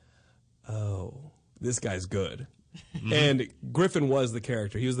right? Oh, this guy's good. And Griffin was the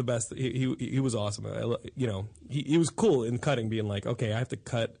character. He was the best. He was awesome. He was cool in cutting, being like, okay, I have to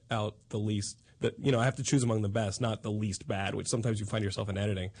cut out the least. I have to choose among the best, not the least bad, which sometimes you find yourself in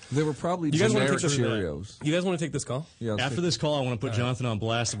editing. They were probably generic Cheerios. You guys want to take this call? Yeah. After this call, I want to put Jonathan on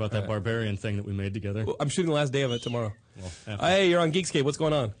blast about that barbarian thing that we made together. Well, I'm shooting the last day of it tomorrow. Hey, you're on Geekscape. What's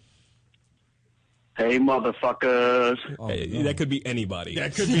going on? Hey, motherfuckers. Hey, that could be anybody.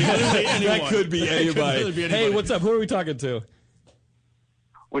 That could be anyone. That could be anybody. Hey, what's up? Who are we talking to?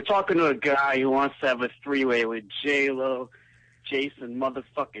 We're talking to a guy who wants to have a three-way with J-Lo, Jason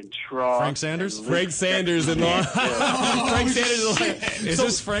motherfucking Trost. Frank Sanders? Frank Sanders in law. Frank Sanders. Is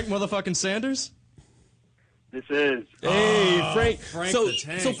this Frank motherfucking Sanders? This is. Hey, Frank. the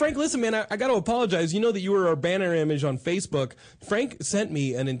Tank. So Frank, listen, man, I got to apologize. You know that you were our banner image on Facebook. Frank sent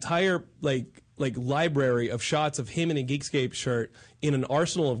me an entire like library of shots of him in a Geekscape shirt in an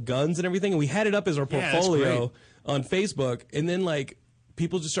arsenal of guns and everything, and we had it up as our portfolio on Facebook, and then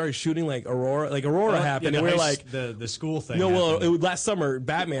people just started shooting Aurora happened, and we were like the school thing. No, well, last summer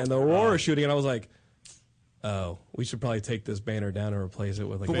Batman, the Aurora shooting, and I was like, oh, we should probably take this banner down and replace it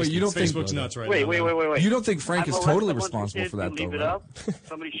with But wait, you don't think Facebook's nuts right wait, now. Wait. You don't think Frank is totally Unless someone responsible shoots for that, kids, though, you leave right? it up.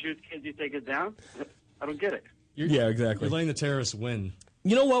 Somebody shoots kids, you take it down. I don't get it. Yeah, exactly. You're letting the terrorists win.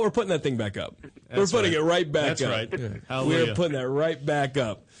 You know what? We're putting that thing back up. We're putting it right back That's up. right. Yeah. Hallelujah. We're putting that right back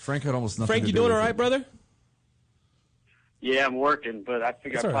up. Frank had almost nothing Frank, to you do doing with all right, it. brother? Yeah, I'm working, but I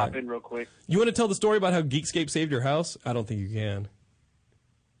figured That's I'd all pop right. in real quick. You want to tell the story about how Geekscape saved your house? I don't think you can.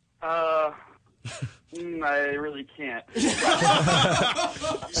 I really can't.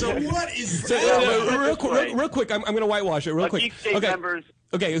 So what is real quick, I'm going to whitewash it real quick. Geekscape members.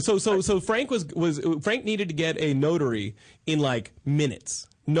 Okay, so Frank Frank needed to get a notary in minutes.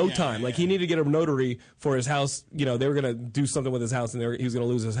 No time. He needed to get a notary for his house. They were going to do something with his house, and he was going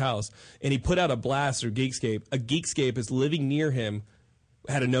to lose his house. And he put out a blast through Geekscape. A Geekscape is living near him.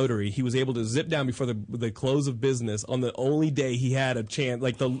 Had a notary. He was able to zip down before the close of business on the only day he had a chance,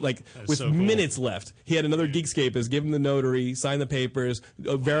 with so cool. minutes left. He had another Geekscapist give him the notary, sign the papers,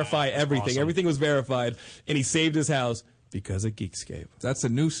 verify everything. awesome. Everything was verified, and he saved his house because of Geekscape. That's a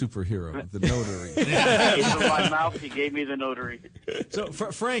new superhero, the notary. Into my mouth, he gave me the notary. So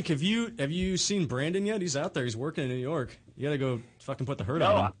Frank, have you seen Brandon yet? He's out there. He's working in New York. You got to go fucking put the hurt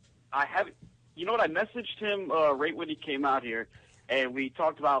on him. I haven't. You know what? I messaged him right when he came out here, and we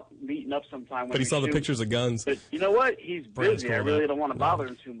talked about meeting up sometime. But he saw the pictures of guns. But you know what? He's Brandon's busy. I cool, really man. don't want to bother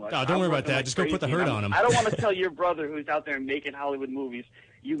him too much. No, don't worry about that. Like Just go put the crazy, hurt and on him. I don't want to tell your brother who's out there making Hollywood movies,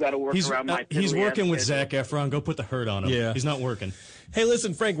 you got to work around my He's working with schedule. Zac Efron. Go put the hurt on him. Yeah. He's not working. Hey,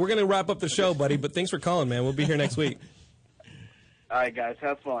 listen, Frank, we're going to wrap up the show, buddy, but thanks for calling, man. We'll be here next week. All right, guys.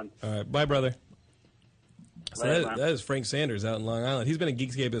 Have fun. All right. Bye, brother. So Later, man. that is Frank Sanders out in Long Island. He's been a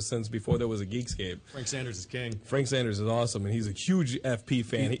Geekscape since before there was a Geekscape. Frank Sanders is king. Frank Sanders is awesome, and he's a huge FP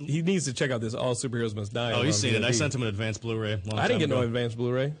fan. He needs to check out this All Superheroes Must Die. Oh, he's on seen it. I DVD. sent him an advanced Blu-ray. I didn't get no advanced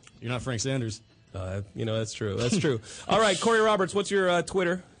Blu-ray. You're not Frank Sanders. That's true. That's true. All right, Corey Roberts, what's your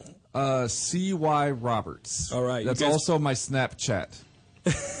Twitter? CY Roberts. All right. That's you guys- also my Snapchat.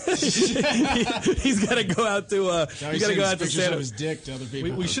 He's got to go out to. Now You he's got to sending go out to pictures of Santa. his dick to other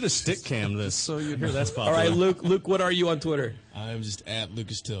people. We should have stick cammed this so you'd hear that's popular. All right, Luke. Luke, what are you on Twitter? I'm just at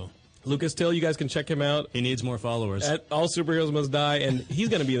Lucas Till. Lucas Till, you guys can check him out. He needs more followers. At All Superheroes Must Die, and he's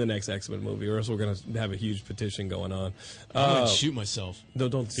going to be in the next X-Men movie, or else we're going to have a huge petition going on. I'm going to shoot myself. No,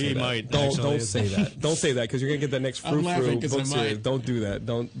 don't say He that. might, Don't actually. say that. Don't say that, because you're going to get that next I'm laughing frou-frou 'cause book I series. might. Don't do that.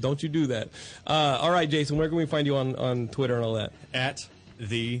 Don't you do that. All right, Jason, where can we find you on Twitter and all that? At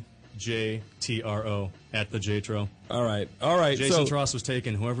the JTRO. At the JTRO. All right. Jason Trost was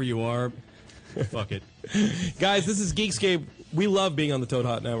taken. Whoever you are, fuck it. Guys, this is Geekscape. We love being on the Toad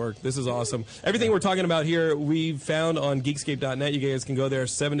Hop Network. This is awesome. Everything we're talking about here, we've found on Geekscape.net. You guys can go there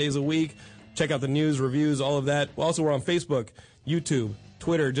 7 days a week. Check out the news, reviews, all of that. Also, we're on Facebook, YouTube,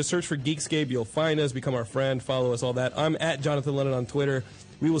 Twitter. Just search for Geekscape. You'll find us, become our friend, follow us, all that. I'm at Jonathan Lennon on Twitter.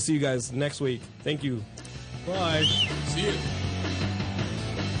 We will see you guys next week. Thank you. Bye. See you.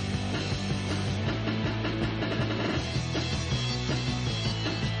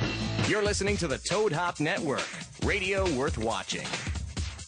 You're listening to the Toad Hop Network, radio worth watching.